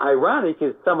 what's ironic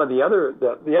is some of the other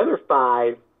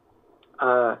 5,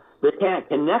 they can't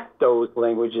connect those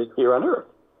languages here on Earth.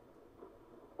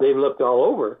 They've looked all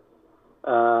over.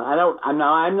 I'm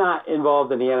not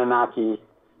involved in the Anunnaki,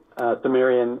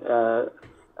 Sumerian.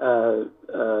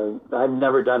 I've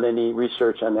never done any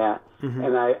research on that,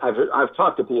 and I've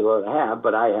talked to people that have,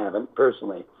 but I haven't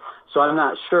personally. So I'm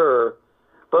not sure.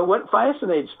 But what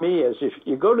fascinates me is if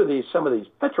you go to some of these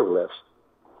petroglyphs,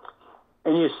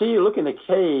 and you look in the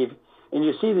cave, and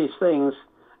you see these things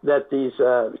that these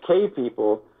cave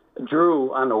people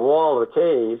drew on the wall of the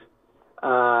cave,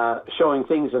 showing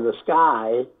things in the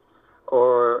sky,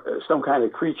 or some kind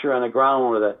of creature on the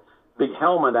ground with a big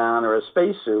helmet on or a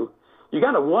spacesuit. You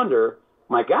got to wonder,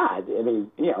 my God, I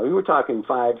mean, we were talking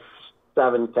 5,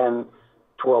 7, 10,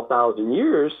 12,000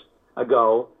 years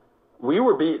ago. They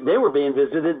were being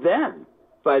visited then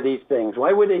by these things.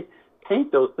 Why would they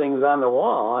paint those things on the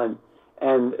wall?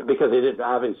 And because they didn't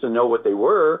obviously know what they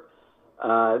were.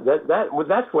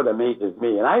 That's what amazes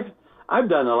me. And I've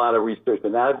done a lot of research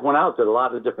on that. I've went out to a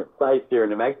lot of different sites here in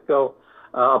New Mexico,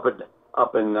 up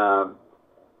in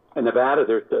Nevada.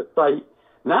 There's a site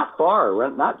not far,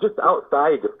 not just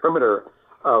outside the perimeter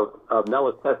of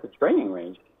Nellis Tested Training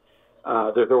Range.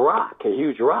 There's a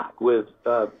huge rock with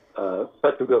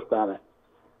petroglyphs on it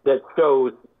that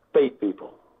shows space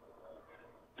people.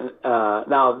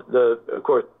 Now, of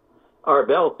course, Art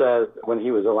Bell says when he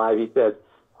was alive, he said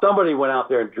somebody went out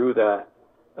there and drew that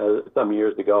some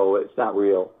years ago. It's not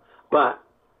real. But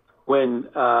when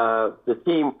the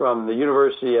team from the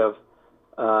University of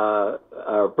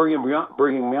Brigham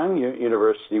Young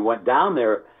University went down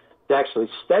there to actually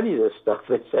study this stuff,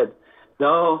 they said,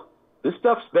 no, this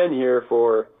stuff's been here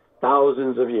for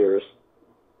thousands of years.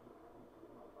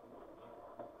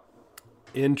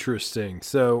 Interesting.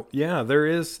 So yeah, there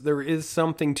is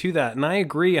something to that. And I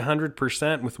agree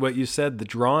 100% with what you said. The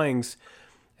drawings,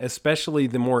 especially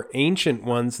the more ancient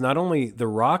ones, not only the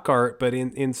rock art, but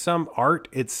in some art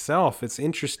itself, it's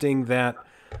interesting that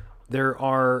there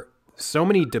are so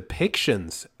many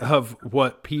depictions of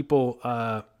what people,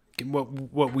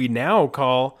 what we now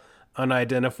call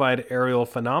unidentified aerial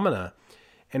phenomena.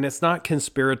 And it's not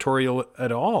conspiratorial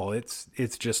at all.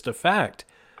 It's just a fact.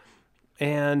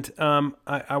 And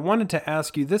I wanted to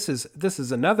ask you, this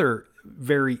is another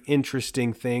very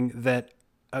interesting thing that,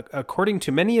 according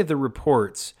to many of the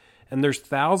reports, and there's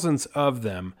thousands of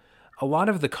them, a lot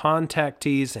of the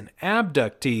contactees and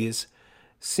abductees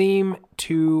seem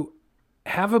to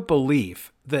have a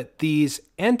belief that these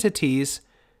entities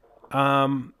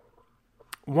want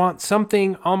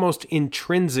something almost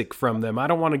intrinsic from them. I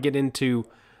don't want to get into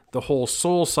the whole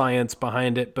soul science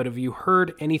behind it, but have you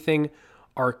heard anything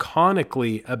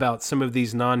archonically about some of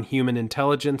these non-human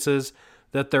intelligences,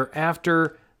 that they're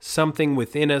after something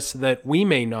within us that we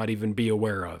may not even be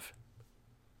aware of?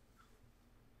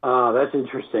 That's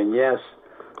interesting. Yes.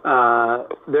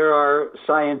 There are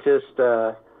scientists,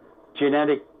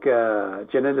 geneticists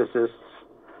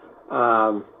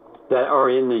that are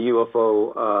in the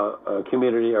UFO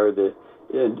community, or the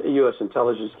U.S.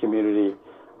 intelligence community,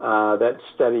 that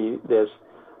study this.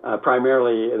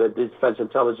 Primarily the Defense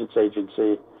Intelligence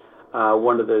Agency.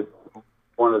 One of the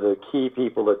key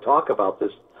people that talk about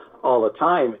this all the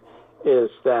time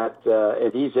is that,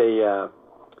 and he's a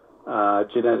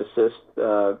geneticist.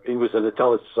 He was an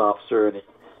intelligence officer, and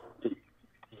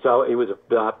he was a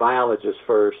biologist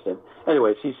first. And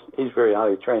anyways, he's very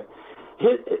highly trained.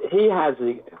 He has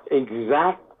the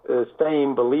exact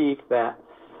same belief that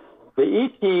the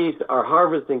ETs are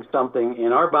harvesting something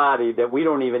in our body that we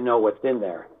don't even know what's in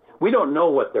there. We don't know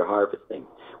what they're harvesting.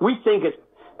 We think it's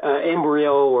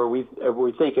embryo, or we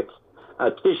think it's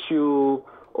tissue,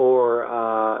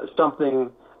 or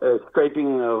something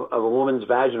scraping of a woman's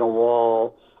vaginal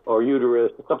wall or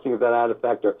uterus, something of that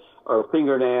effect, or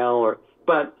fingernail.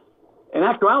 But in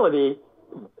actuality,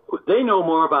 they know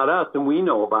more about us than we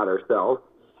know about ourselves.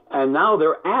 And now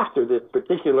they're after this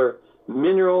particular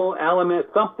mineral element,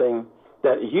 something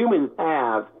that humans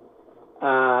have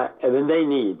and then they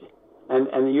need.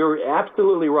 And you're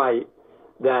absolutely right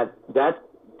that that's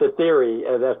the theory.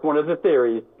 That's one of the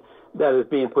theories that is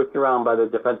being pushed around by the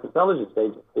Defense Intelligence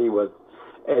Agency.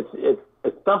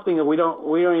 It's something that we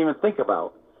don't even think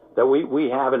about, that we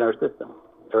have in our system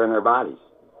or in our bodies.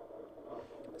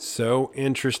 So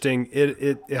interesting.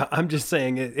 I'm just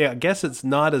saying. I guess it's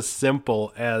not as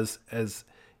simple as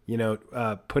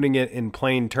putting it in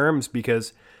plain terms,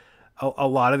 because a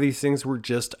lot of these things we're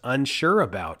just unsure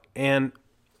about. And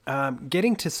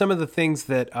getting to some of the things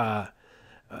that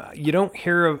you don't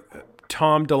hear of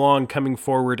Tom DeLonge coming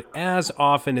forward as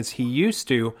often as he used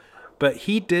to, but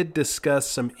he did discuss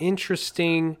some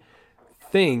interesting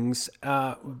things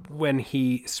when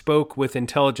he spoke with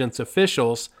intelligence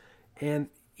officials, and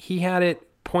he had it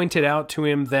pointed out to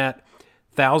him that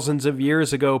thousands of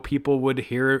years ago, people would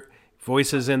hear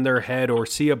voices in their head, or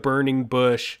see a burning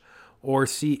bush, or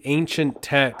see ancient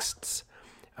texts.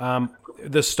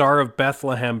 The Star of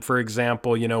Bethlehem, for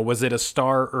example, was it a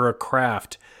star or a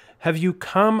craft? Have you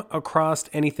come across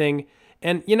anything?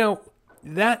 And,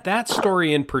 that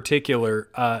story in particular,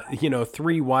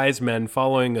 3 wise men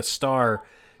following a star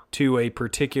to a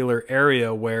particular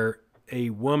area where a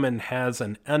woman has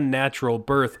an unnatural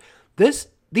birth.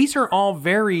 These are all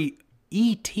very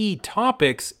ET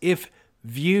topics if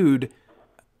viewed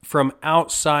from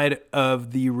outside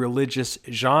of the religious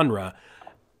genre.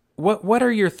 What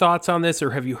are your thoughts on this,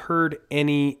 or have you heard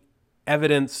any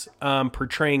evidence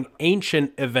portraying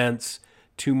ancient events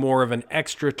to more of an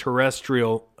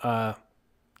extraterrestrial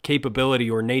capability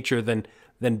or nature than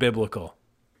biblical?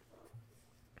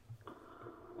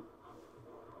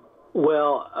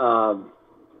 Well,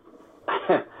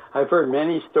 I've heard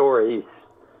many stories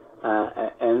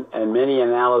and many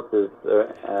analyses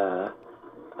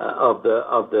of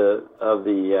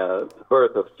the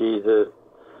birth of Jesus,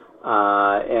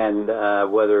 and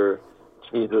whether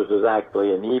Jesus was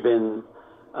actually an Eben,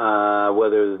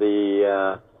 whether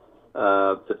the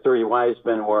 3 wise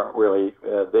men weren't really.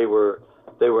 They were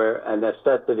a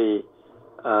necessity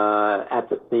at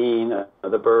the scene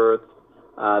of the birth.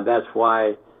 That's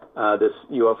why this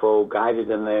UFO guided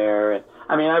them there.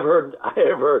 I mean, I have heard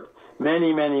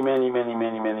many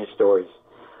stories.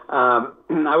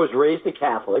 I was raised a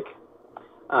Catholic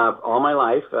all my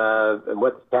life.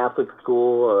 Went to Catholic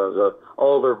school. I was an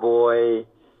older boy.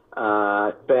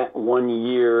 Spent 1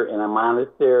 year in a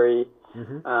monastery.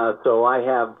 Mm-hmm. So I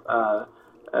have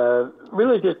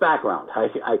religious background,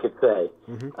 I could say.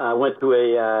 Mm-hmm. Went to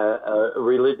a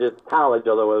religious college,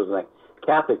 although it wasn't a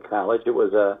Catholic college. It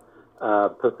was a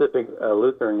Pacific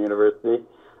Lutheran University.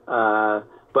 But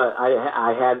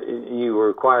you were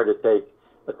required to take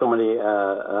so many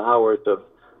hours of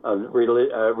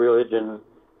religion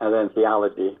and then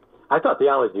theology. I thought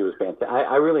theology was fantastic.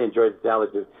 I really enjoyed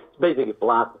theology. It's basically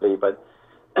philosophy, but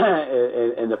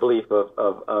in the belief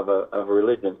of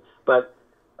religion. But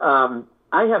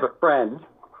I have a friend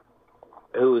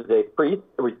who is a priest,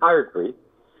 a retired priest.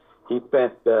 He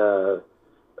spent a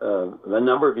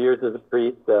number of years as a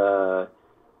priest,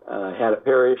 had a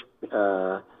parish,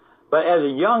 but as a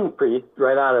young priest,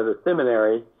 right out of the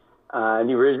seminary, and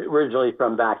he was originally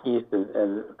from back east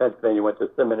in Pennsylvania, went to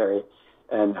seminary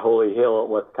in Holy Hill,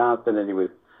 Wisconsin, and he was,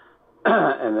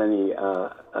 and then he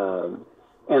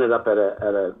ended up at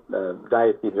a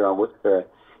diocese around Worcester.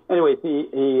 Anyways,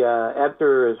 he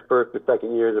after his first or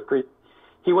second year as a priest,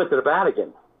 he went to the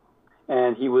Vatican,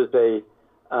 and he was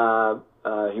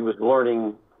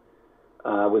learning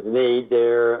with an aide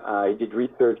there. He did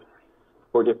research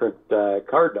for different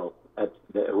cardinals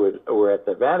who were at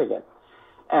the Vatican.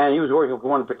 And he was working with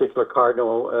one particular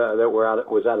cardinal that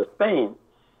was out of Spain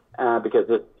because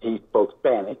he spoke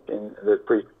Spanish, and the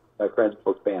priest, my friend,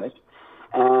 spoke Spanish.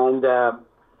 And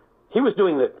he was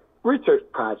doing the research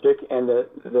project, and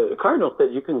the cardinal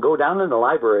said, you can go down in the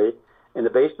library in the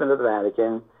basement of the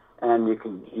Vatican, and you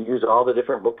can use all the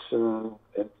different books and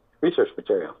research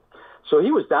material. So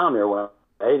he was down there one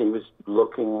day, and he was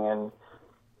looking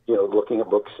at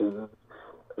books and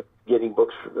getting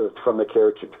books from the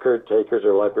caretakers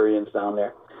or librarians down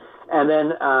there. And then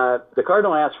the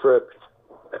cardinal asked for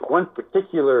one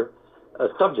particular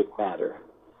subject matter.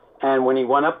 And when he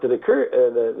went up to the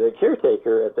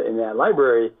caretaker in that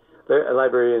library, the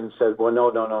librarian said, "Well,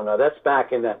 no, that's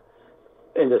back in the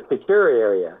secure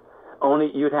area.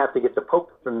 Only you'd have to get the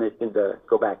Pope's permission to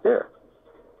go back there."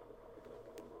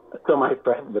 So my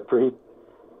friend, the priest,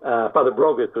 Father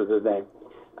Brogus was his name.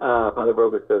 Father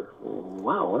Brogus says,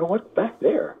 "Wow, what's back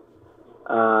there?"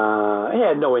 He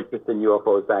had no interest in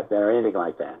UFOs back then or anything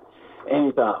like that. And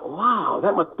he thought, "Wow,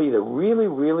 that must be the really,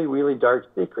 really, really dark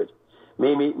secret.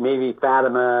 Maybe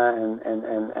Fatima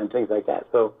and things like that."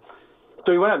 So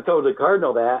he went up and told the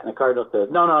cardinal that, and the cardinal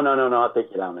said, No, I'll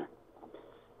take you down there.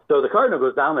 So the cardinal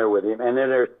goes down there with him, and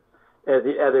then as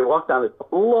they walk down this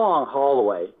long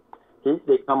hallway,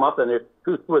 they come up, and there's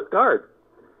 2 Swiss guards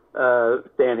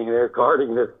standing there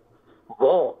guarding this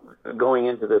vault going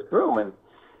into this room, and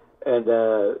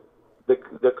they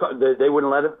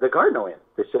wouldn't let the cardinal in.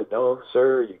 They said, "No,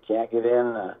 sir, you can't get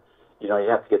in. You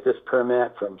have to get this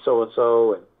permit from so and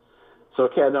so." And so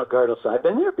Cardinal said, "I've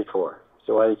been there before,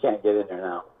 so you can't get in there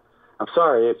now. I'm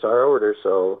sorry, it's our order."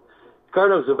 So the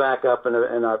cardinals go back up,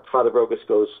 and our Father Brogus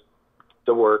goes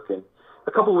to work. And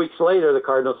a couple of weeks later, the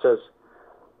cardinal says,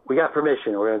 "We got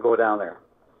permission. We're going to go down there."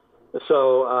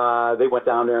 So they went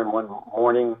down there, and one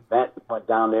morning, Matt went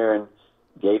down there and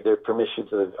gave their permission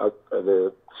to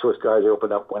the Swiss guards. They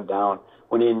opened up, went down,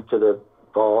 went into the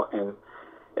vault, and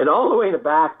all the way in the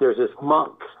back, there's this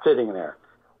monk sitting there.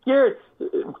 Here,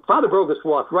 Father Brogus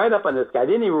walked right up on this guy.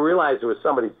 Didn't even realize there was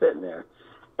somebody sitting there.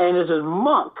 And there's this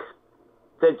monk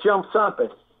that jumps up,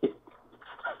 and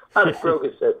Father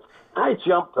Brogus says, "I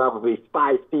jumped probably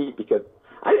 5 feet because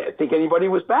I didn't think anybody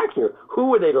was back here. Who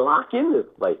would they lock in this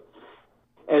place?"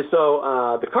 And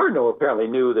so the cardinal apparently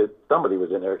knew that somebody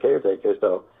was in there, caretaker.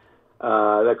 So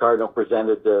the cardinal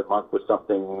presented the monk with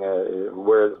something,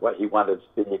 what he wanted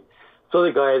to see. So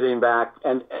they guided him back,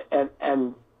 and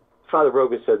Father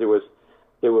Brogus said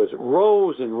there was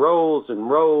rows and rows and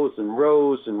rows and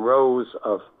rows and rows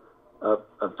of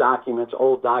documents,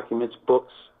 old documents,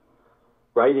 books,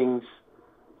 writings.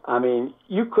 I mean,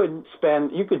 you could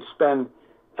spend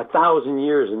 1,000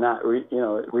 years and not read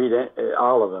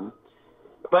all of them.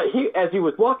 But as he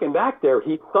was walking back there,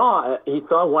 he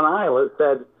saw one aisle. It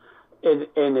said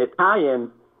in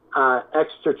Italian,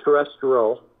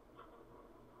 extraterrestrial,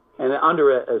 and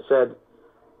under it said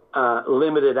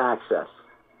limited access.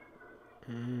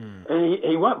 And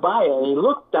he went by it, and he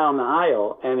looked down the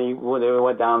aisle, and when they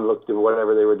went down and looked at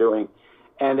whatever they were doing,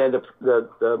 and then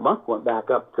the monk went back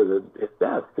up to his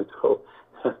desk, and so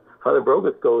Father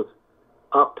Brogus goes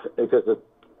up because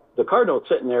the cardinal's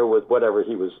sitting there with whatever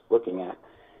he was looking at,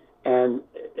 and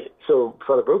so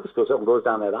Father Brogus goes up and goes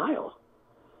down that aisle.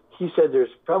 He said there's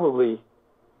probably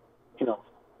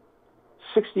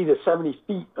 60 to 70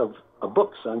 feet of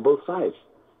books on both sides,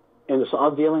 and it's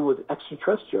all dealing with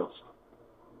extraterrestrials.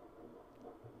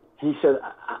 He said,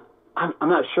 I'm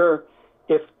not sure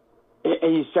if,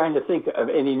 and he's trying to think of,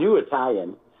 and he knew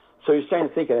Italian, so he's trying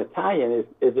to think in Italian,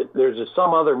 is it, there's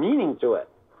some other meaning to it.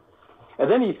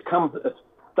 And then he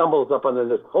stumbles up on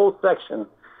this whole section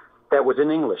that was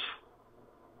in English.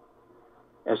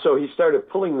 And so he started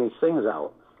pulling these things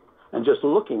out and just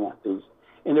looking at these.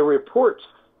 And the reports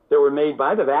that were made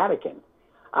by the Vatican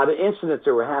out of incidents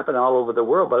that were happening all over the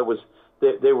world, but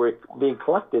they were being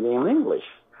collected in English.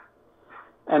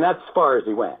 And that's as far as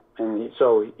he went. And he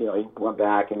went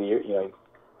back, and years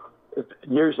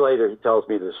later he tells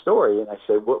me the story, and I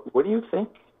said, what do you think?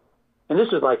 And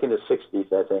this was like in the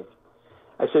 60s, I think.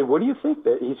 I said, what do you think?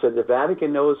 He said, the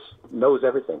Vatican knows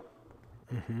everything.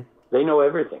 Mm-hmm. They know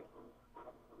everything.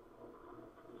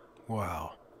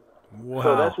 Wow.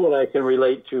 So that's what I can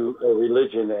relate to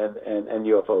religion and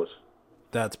UFOs.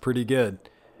 That's pretty good.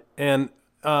 And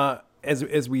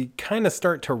as we kind of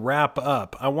start to wrap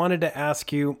up, I wanted to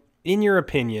ask you, in your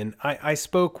opinion, I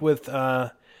spoke with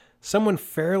someone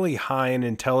fairly high in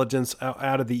intelligence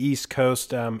out of the East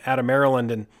Coast, out of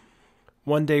Maryland, and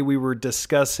one day we were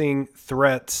discussing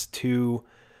threats to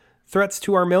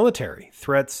our military,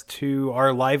 threats to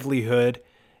our livelihood,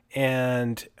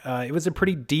 and it was a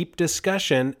pretty deep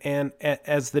discussion. And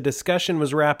as the discussion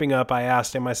was wrapping up, I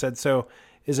asked him, I said, so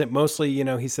is it mostly,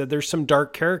 he said, there's some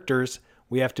dark characters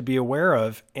we have to be aware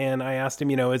of. And I asked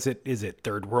him, is it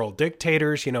third world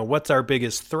dictators? What's our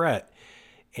biggest threat?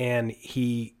 And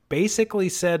he basically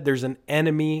said there's an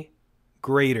enemy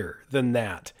greater than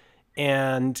that.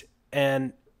 And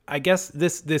I guess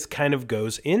this kind of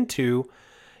goes into,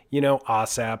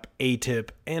 OSAP, ATIP,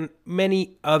 and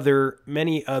many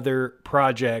other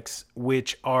projects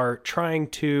which are trying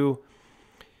to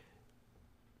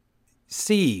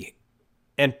see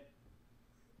and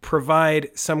provide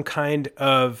some kind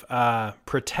of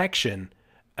protection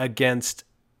against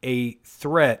a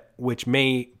threat which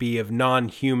may be of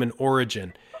non-human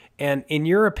origin. And in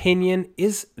your opinion,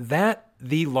 is that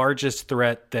the largest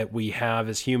threat that we have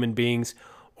as human beings,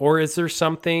 or is there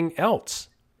something else?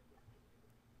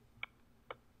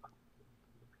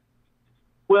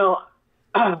 Well,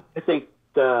 I think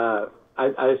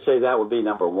I'd say that would be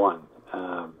number one.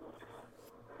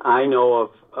 I know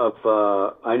of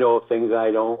things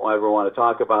I don't ever want to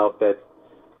talk about that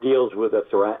deals with a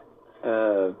threat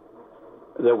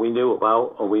that we knew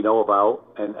about or we know about,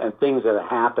 and things that have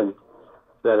happened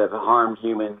that have harmed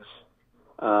humans,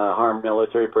 harmed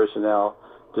military personnel,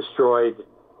 destroyed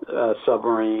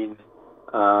submarine.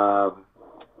 I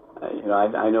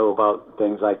know about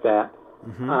things like that.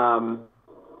 Mm-hmm.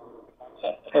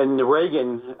 And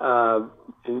Reagan,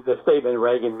 the statement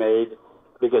Reagan made,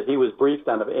 because he was briefed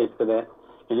on the incident,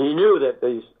 and he knew that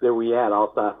we had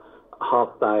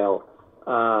hostile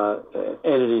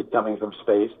entities coming from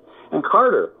space. And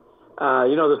Carter,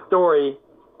 the story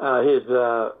his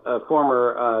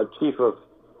former chief of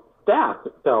staff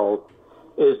tells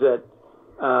is that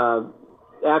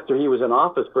after he was in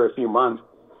office for a few months,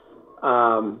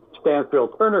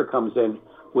 Stansfield Turner comes in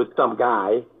with some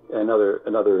guy, another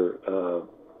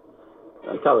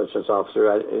intelligence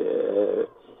officer,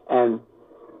 and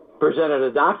presented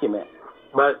a document.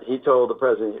 But he told the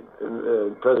president,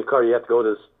 President Carter, you have to go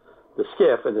to the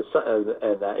SCIF, and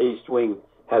the East Wing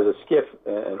has a SCIF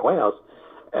in the White House,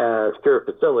 secure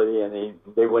facility, and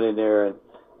they went in there and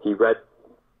he read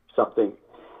something,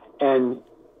 and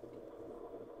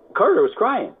Carter was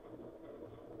crying,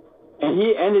 and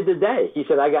he ended the day. He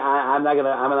said, "I'm not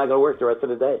gonna work the rest of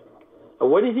the day."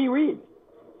 What did he read?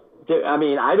 I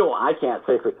mean, I can't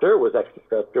say for sure it was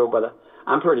extraterrestrial, but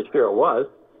I'm pretty sure it was,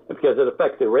 because it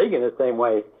affected Reagan the same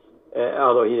way.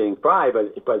 Although he didn't cry,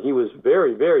 but he was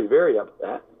very, very, very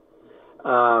upset.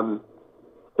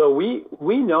 So we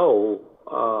know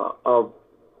of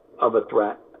a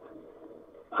threat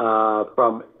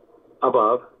from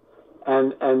above,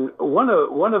 and one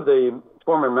of the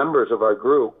former members of our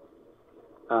group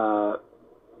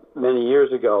many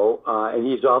years ago, and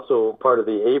he's also part of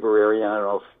the Aviary. I don't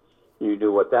know if you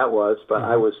knew what that was, but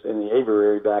I was in the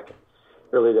Aviary back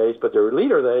early days. But the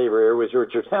leader of the Aviary was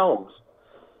Richard Helms,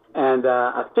 and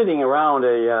sitting around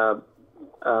a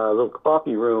little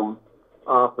coffee room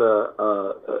off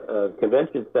a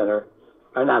convention center,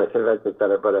 or not a convention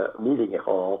center, but a meeting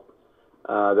hall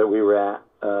that we were at.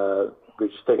 We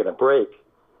were just taking a break.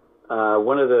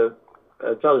 One of the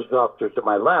intelligence officers to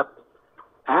my left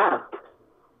asked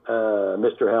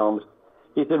Mr. Helms.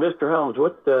 He said, "Mr. Helms,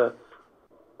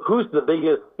 who's the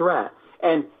biggest threat?"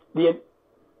 And the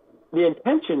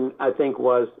intention, I think,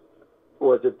 was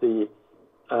that the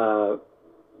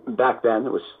back then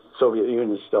it was Soviet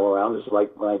Union still around. This is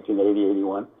like 1980,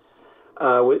 81.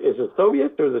 Is it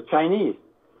Soviets or the Chinese?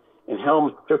 And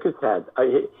Helms shook his head.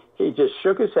 He just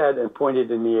shook his head and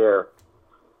pointed in the air.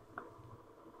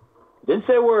 Didn't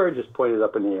say a word, just pointed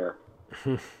up in the air.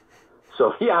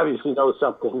 So he obviously knows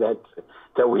something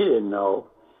that we didn't know.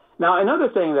 Now, another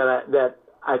thing that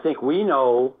I think we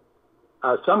know,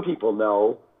 some people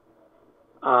know,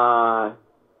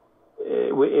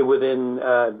 within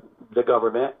the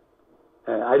government,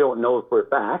 I don't know for a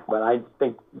fact, but I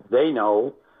think they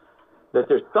know that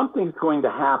there's something going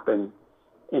to happen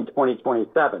in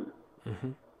 2027.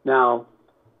 Mm-hmm. Now,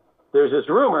 there's this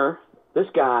rumor. This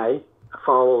guy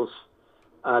follows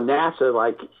NASA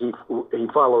like he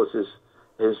follows his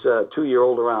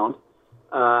 2-year-old around.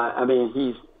 I mean,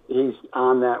 he's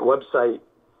on that website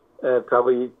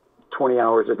probably 20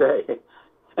 hours a day.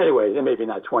 Anyway, maybe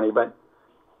not 20, but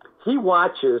he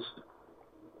watches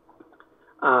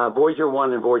Voyager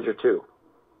 1 and Voyager 2.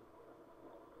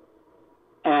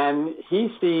 And he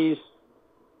sees,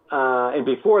 and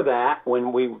before that,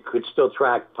 when we could still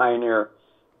track Pioneer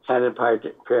 10 and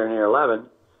Pioneer 11,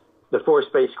 the 4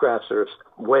 spacecrafts are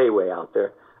way, way out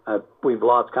there. We've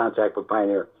lost contact with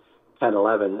Pioneer 10,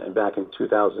 11, and back in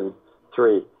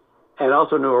 2003. And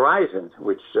also New Horizons,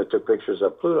 which took pictures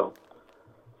of Pluto.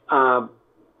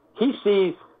 He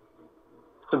sees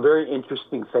some very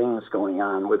interesting things going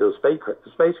on with those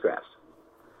spacecrafts.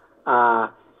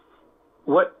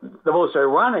 What the most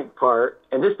ironic part,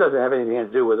 and this doesn't have anything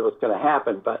to do with what's going to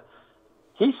happen, but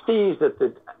he sees that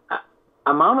the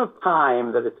amount of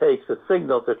time that it takes a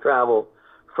signal to travel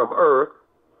from Earth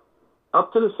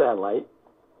up to the satellite,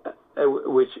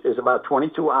 which is about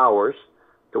 22 hours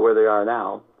to where they are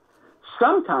now,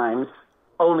 sometimes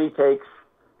only takes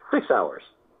 6 hours.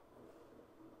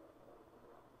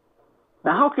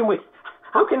 Now,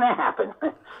 how can that happen?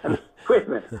 I mean, wait a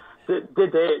minute.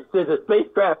 Did the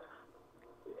spacecraft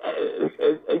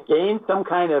gain some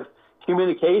kind of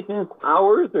communications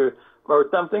powers or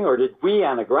something, or did we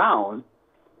on the ground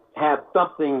have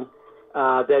something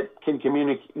that can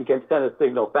communicate, can send a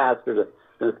signal faster than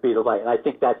the speed of light? And I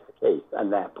think that's the case on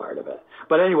that part of it.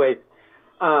 But anyway,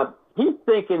 he's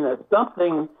thinking that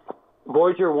something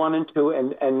Voyager 1 and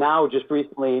 2 and now just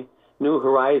recently New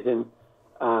Horizon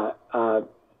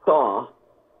saw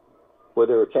with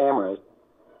their cameras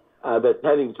that's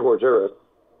heading towards Earth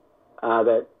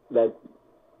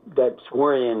that's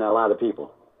worrying a lot of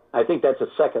people. I think that's a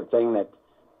second thing that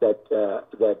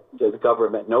the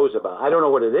government knows about. I don't know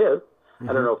what it is. Mm-hmm.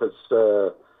 I don't know if it's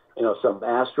some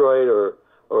asteroid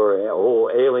or a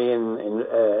whole alien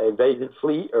invasion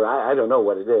fleet, or I don't know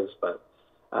what it is, but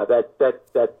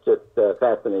that just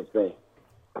fascinates me.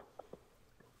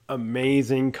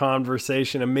 Amazing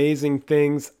conversation, amazing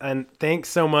things, and thanks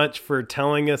so much for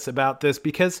telling us about this,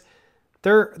 because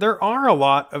there are a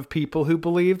lot of people who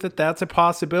believe that that's a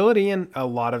possibility, and a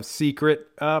lot of secret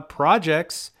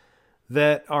projects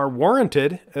that are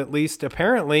warranted, at least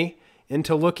apparently,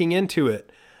 into looking into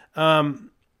it.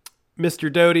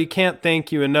 Mr. Doty, can't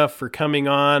thank you enough for coming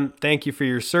on. Thank you for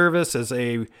your service as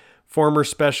a former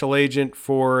special agent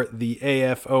for the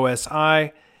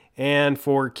AFOSI and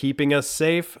for keeping us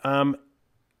safe.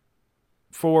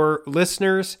 For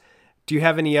listeners, do you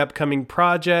have any upcoming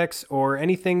projects or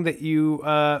anything that you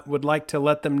would like to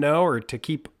let them know, or to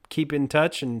keep in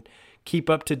touch and keep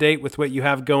up to date with what you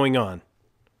have going on?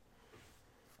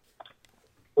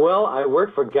 Well, I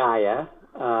work for Gaia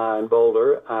in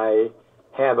Boulder. I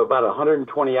have about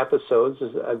 120 episodes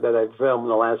that I've filmed in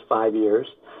the last 5 years.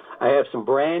 I have some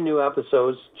brand new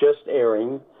episodes just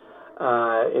airing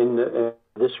in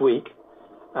this week.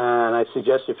 And I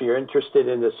suggest, if you're interested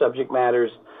in the subject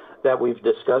matters that we've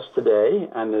discussed today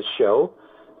on this show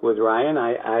with Ryan,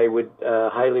 I would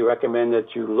highly recommend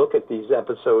that you look at these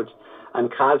episodes on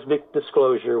Cosmic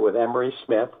Disclosure with Emery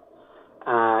Smith.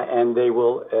 And they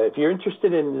will, if you're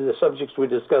interested in the subjects we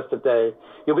discussed today,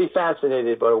 you'll be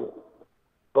fascinated by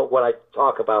what I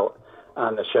talk about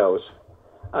on the shows.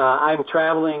 I'm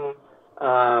traveling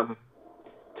to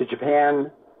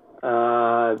Japan,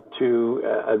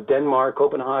 to Denmark,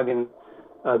 Copenhagen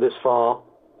this fall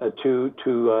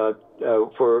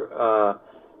for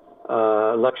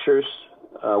lectures.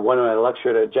 One of my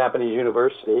lectures at a Japanese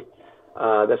university.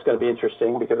 That's going to be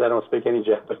interesting because I don't speak any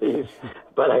Japanese,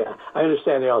 but I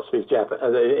understand they all speak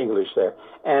English there.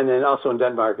 And then also in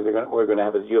Denmark, we're going to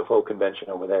have a UFO convention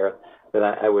over there that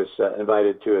I was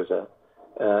invited to as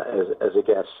a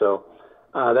guest. So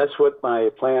that's what my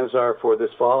plans are for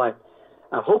this fall. I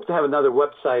hope to have another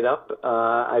website up.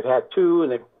 I've had two,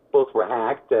 and they both were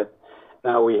hacked. And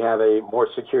now we have a more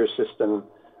secure system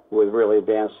with really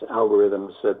advanced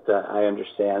algorithms that I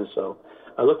understand. So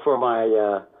I look for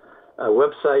my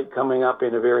website coming up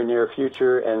in the very near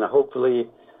future, and hopefully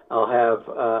I'll have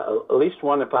at least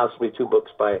one and possibly two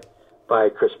books by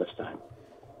Christmas time.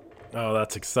 Oh,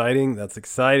 that's exciting. That's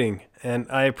exciting. And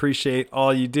I appreciate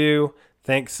all you do.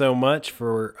 Thanks so much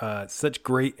for such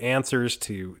great answers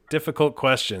to difficult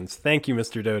questions. Thank you,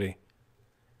 Mr. Doty.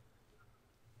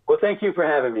 Well, thank you for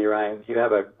having me, Ryan. You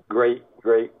have a great,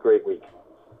 great, great week.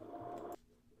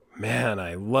 Man,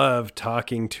 I love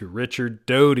talking to Richard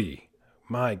Doty.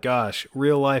 My gosh,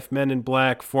 real-life Men in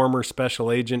Black, former special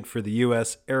agent for the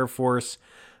U.S. Air Force,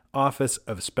 Office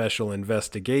of Special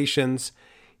Investigations.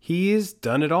 He's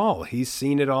done it all. He's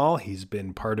seen it all. He's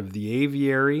been part of the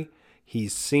aviary.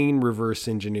 He's seen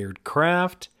reverse-engineered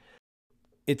craft.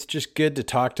 It's just good to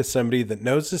talk to somebody that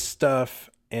knows his stuff,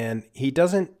 and he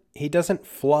doesn't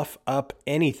fluff up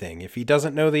anything. If he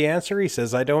doesn't know the answer, he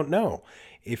says, I don't know.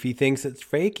 If he thinks it's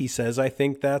fake, he says, I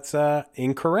think that's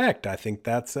incorrect. I think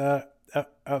that's a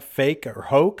fake or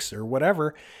hoax or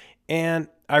whatever. And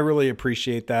I really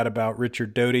appreciate that about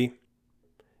Richard Doty.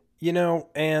 You know,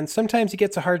 and sometimes he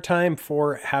gets a hard time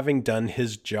for having done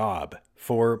his job,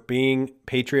 for being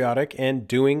patriotic and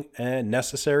doing a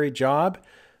necessary job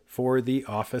for the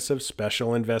Office of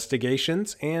Special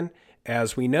Investigations. And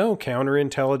as we know,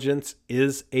 counterintelligence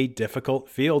is a difficult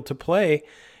field to play,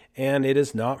 and it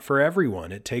is not for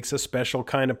everyone. It takes a special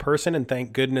kind of person, and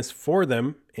thank goodness for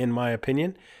them, in my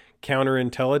opinion.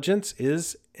 Counterintelligence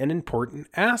is an important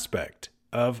aspect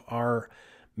of our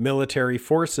military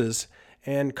forces,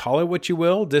 and call it what you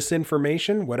will,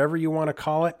 disinformation, whatever you want to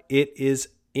call it, it is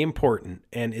important,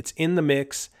 and it's in the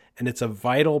mix, and it's a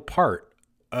vital part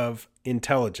of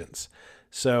intelligence.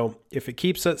 So if it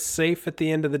keeps us safe at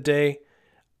the end of the day,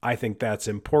 I think that's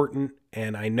important,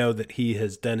 and I know that he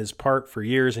has done his part for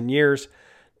years and years,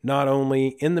 not only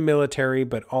in the military,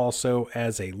 but also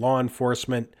as a law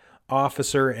enforcement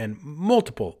officer and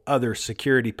multiple other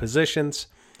security positions.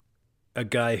 a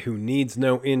guy who needs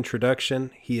no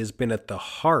introduction. He has been at the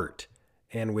heart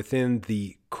and within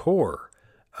the core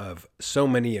of so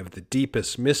many of the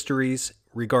deepest mysteries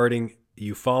regarding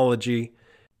ufology.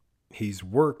 He's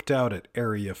worked out at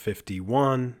Area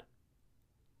 51.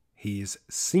 He's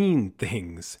seen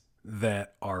things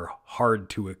that are hard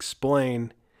to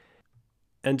explain.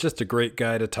 And just a great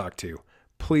guy to talk to.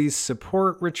 Please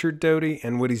support Richard Doty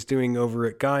and what he's doing over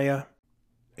at Gaia.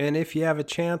 And if you have a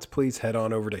chance, please head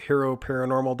on over to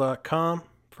HEROparanormal.com.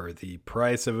 For the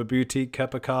price of a boutique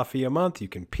cup of coffee a month, you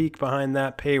can peek behind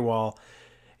that paywall.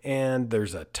 And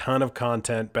there's a ton of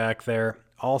content back there.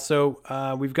 Also,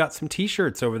 we've got some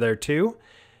t-shirts over there too.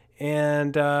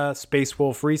 And Space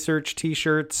Wolf Research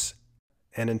t-shirts.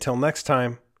 And until next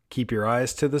time, keep your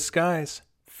eyes to the skies,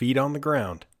 feet on the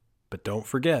ground. But don't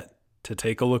forget to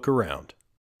take a look around.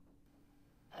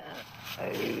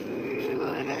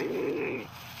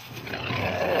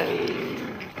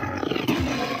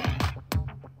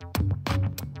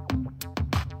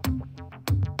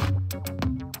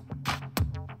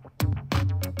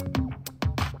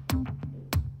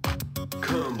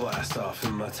 Come blast off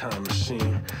in my time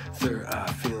machine. Third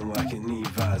eye feeling like an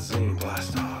Visine.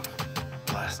 Blast off,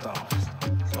 blast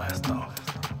off, blast off,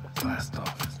 blast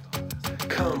off.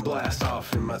 Come blast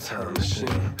off in my time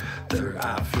machine. Third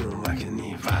eye feeling like an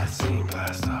Visine.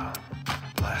 Blast off,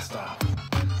 blast off.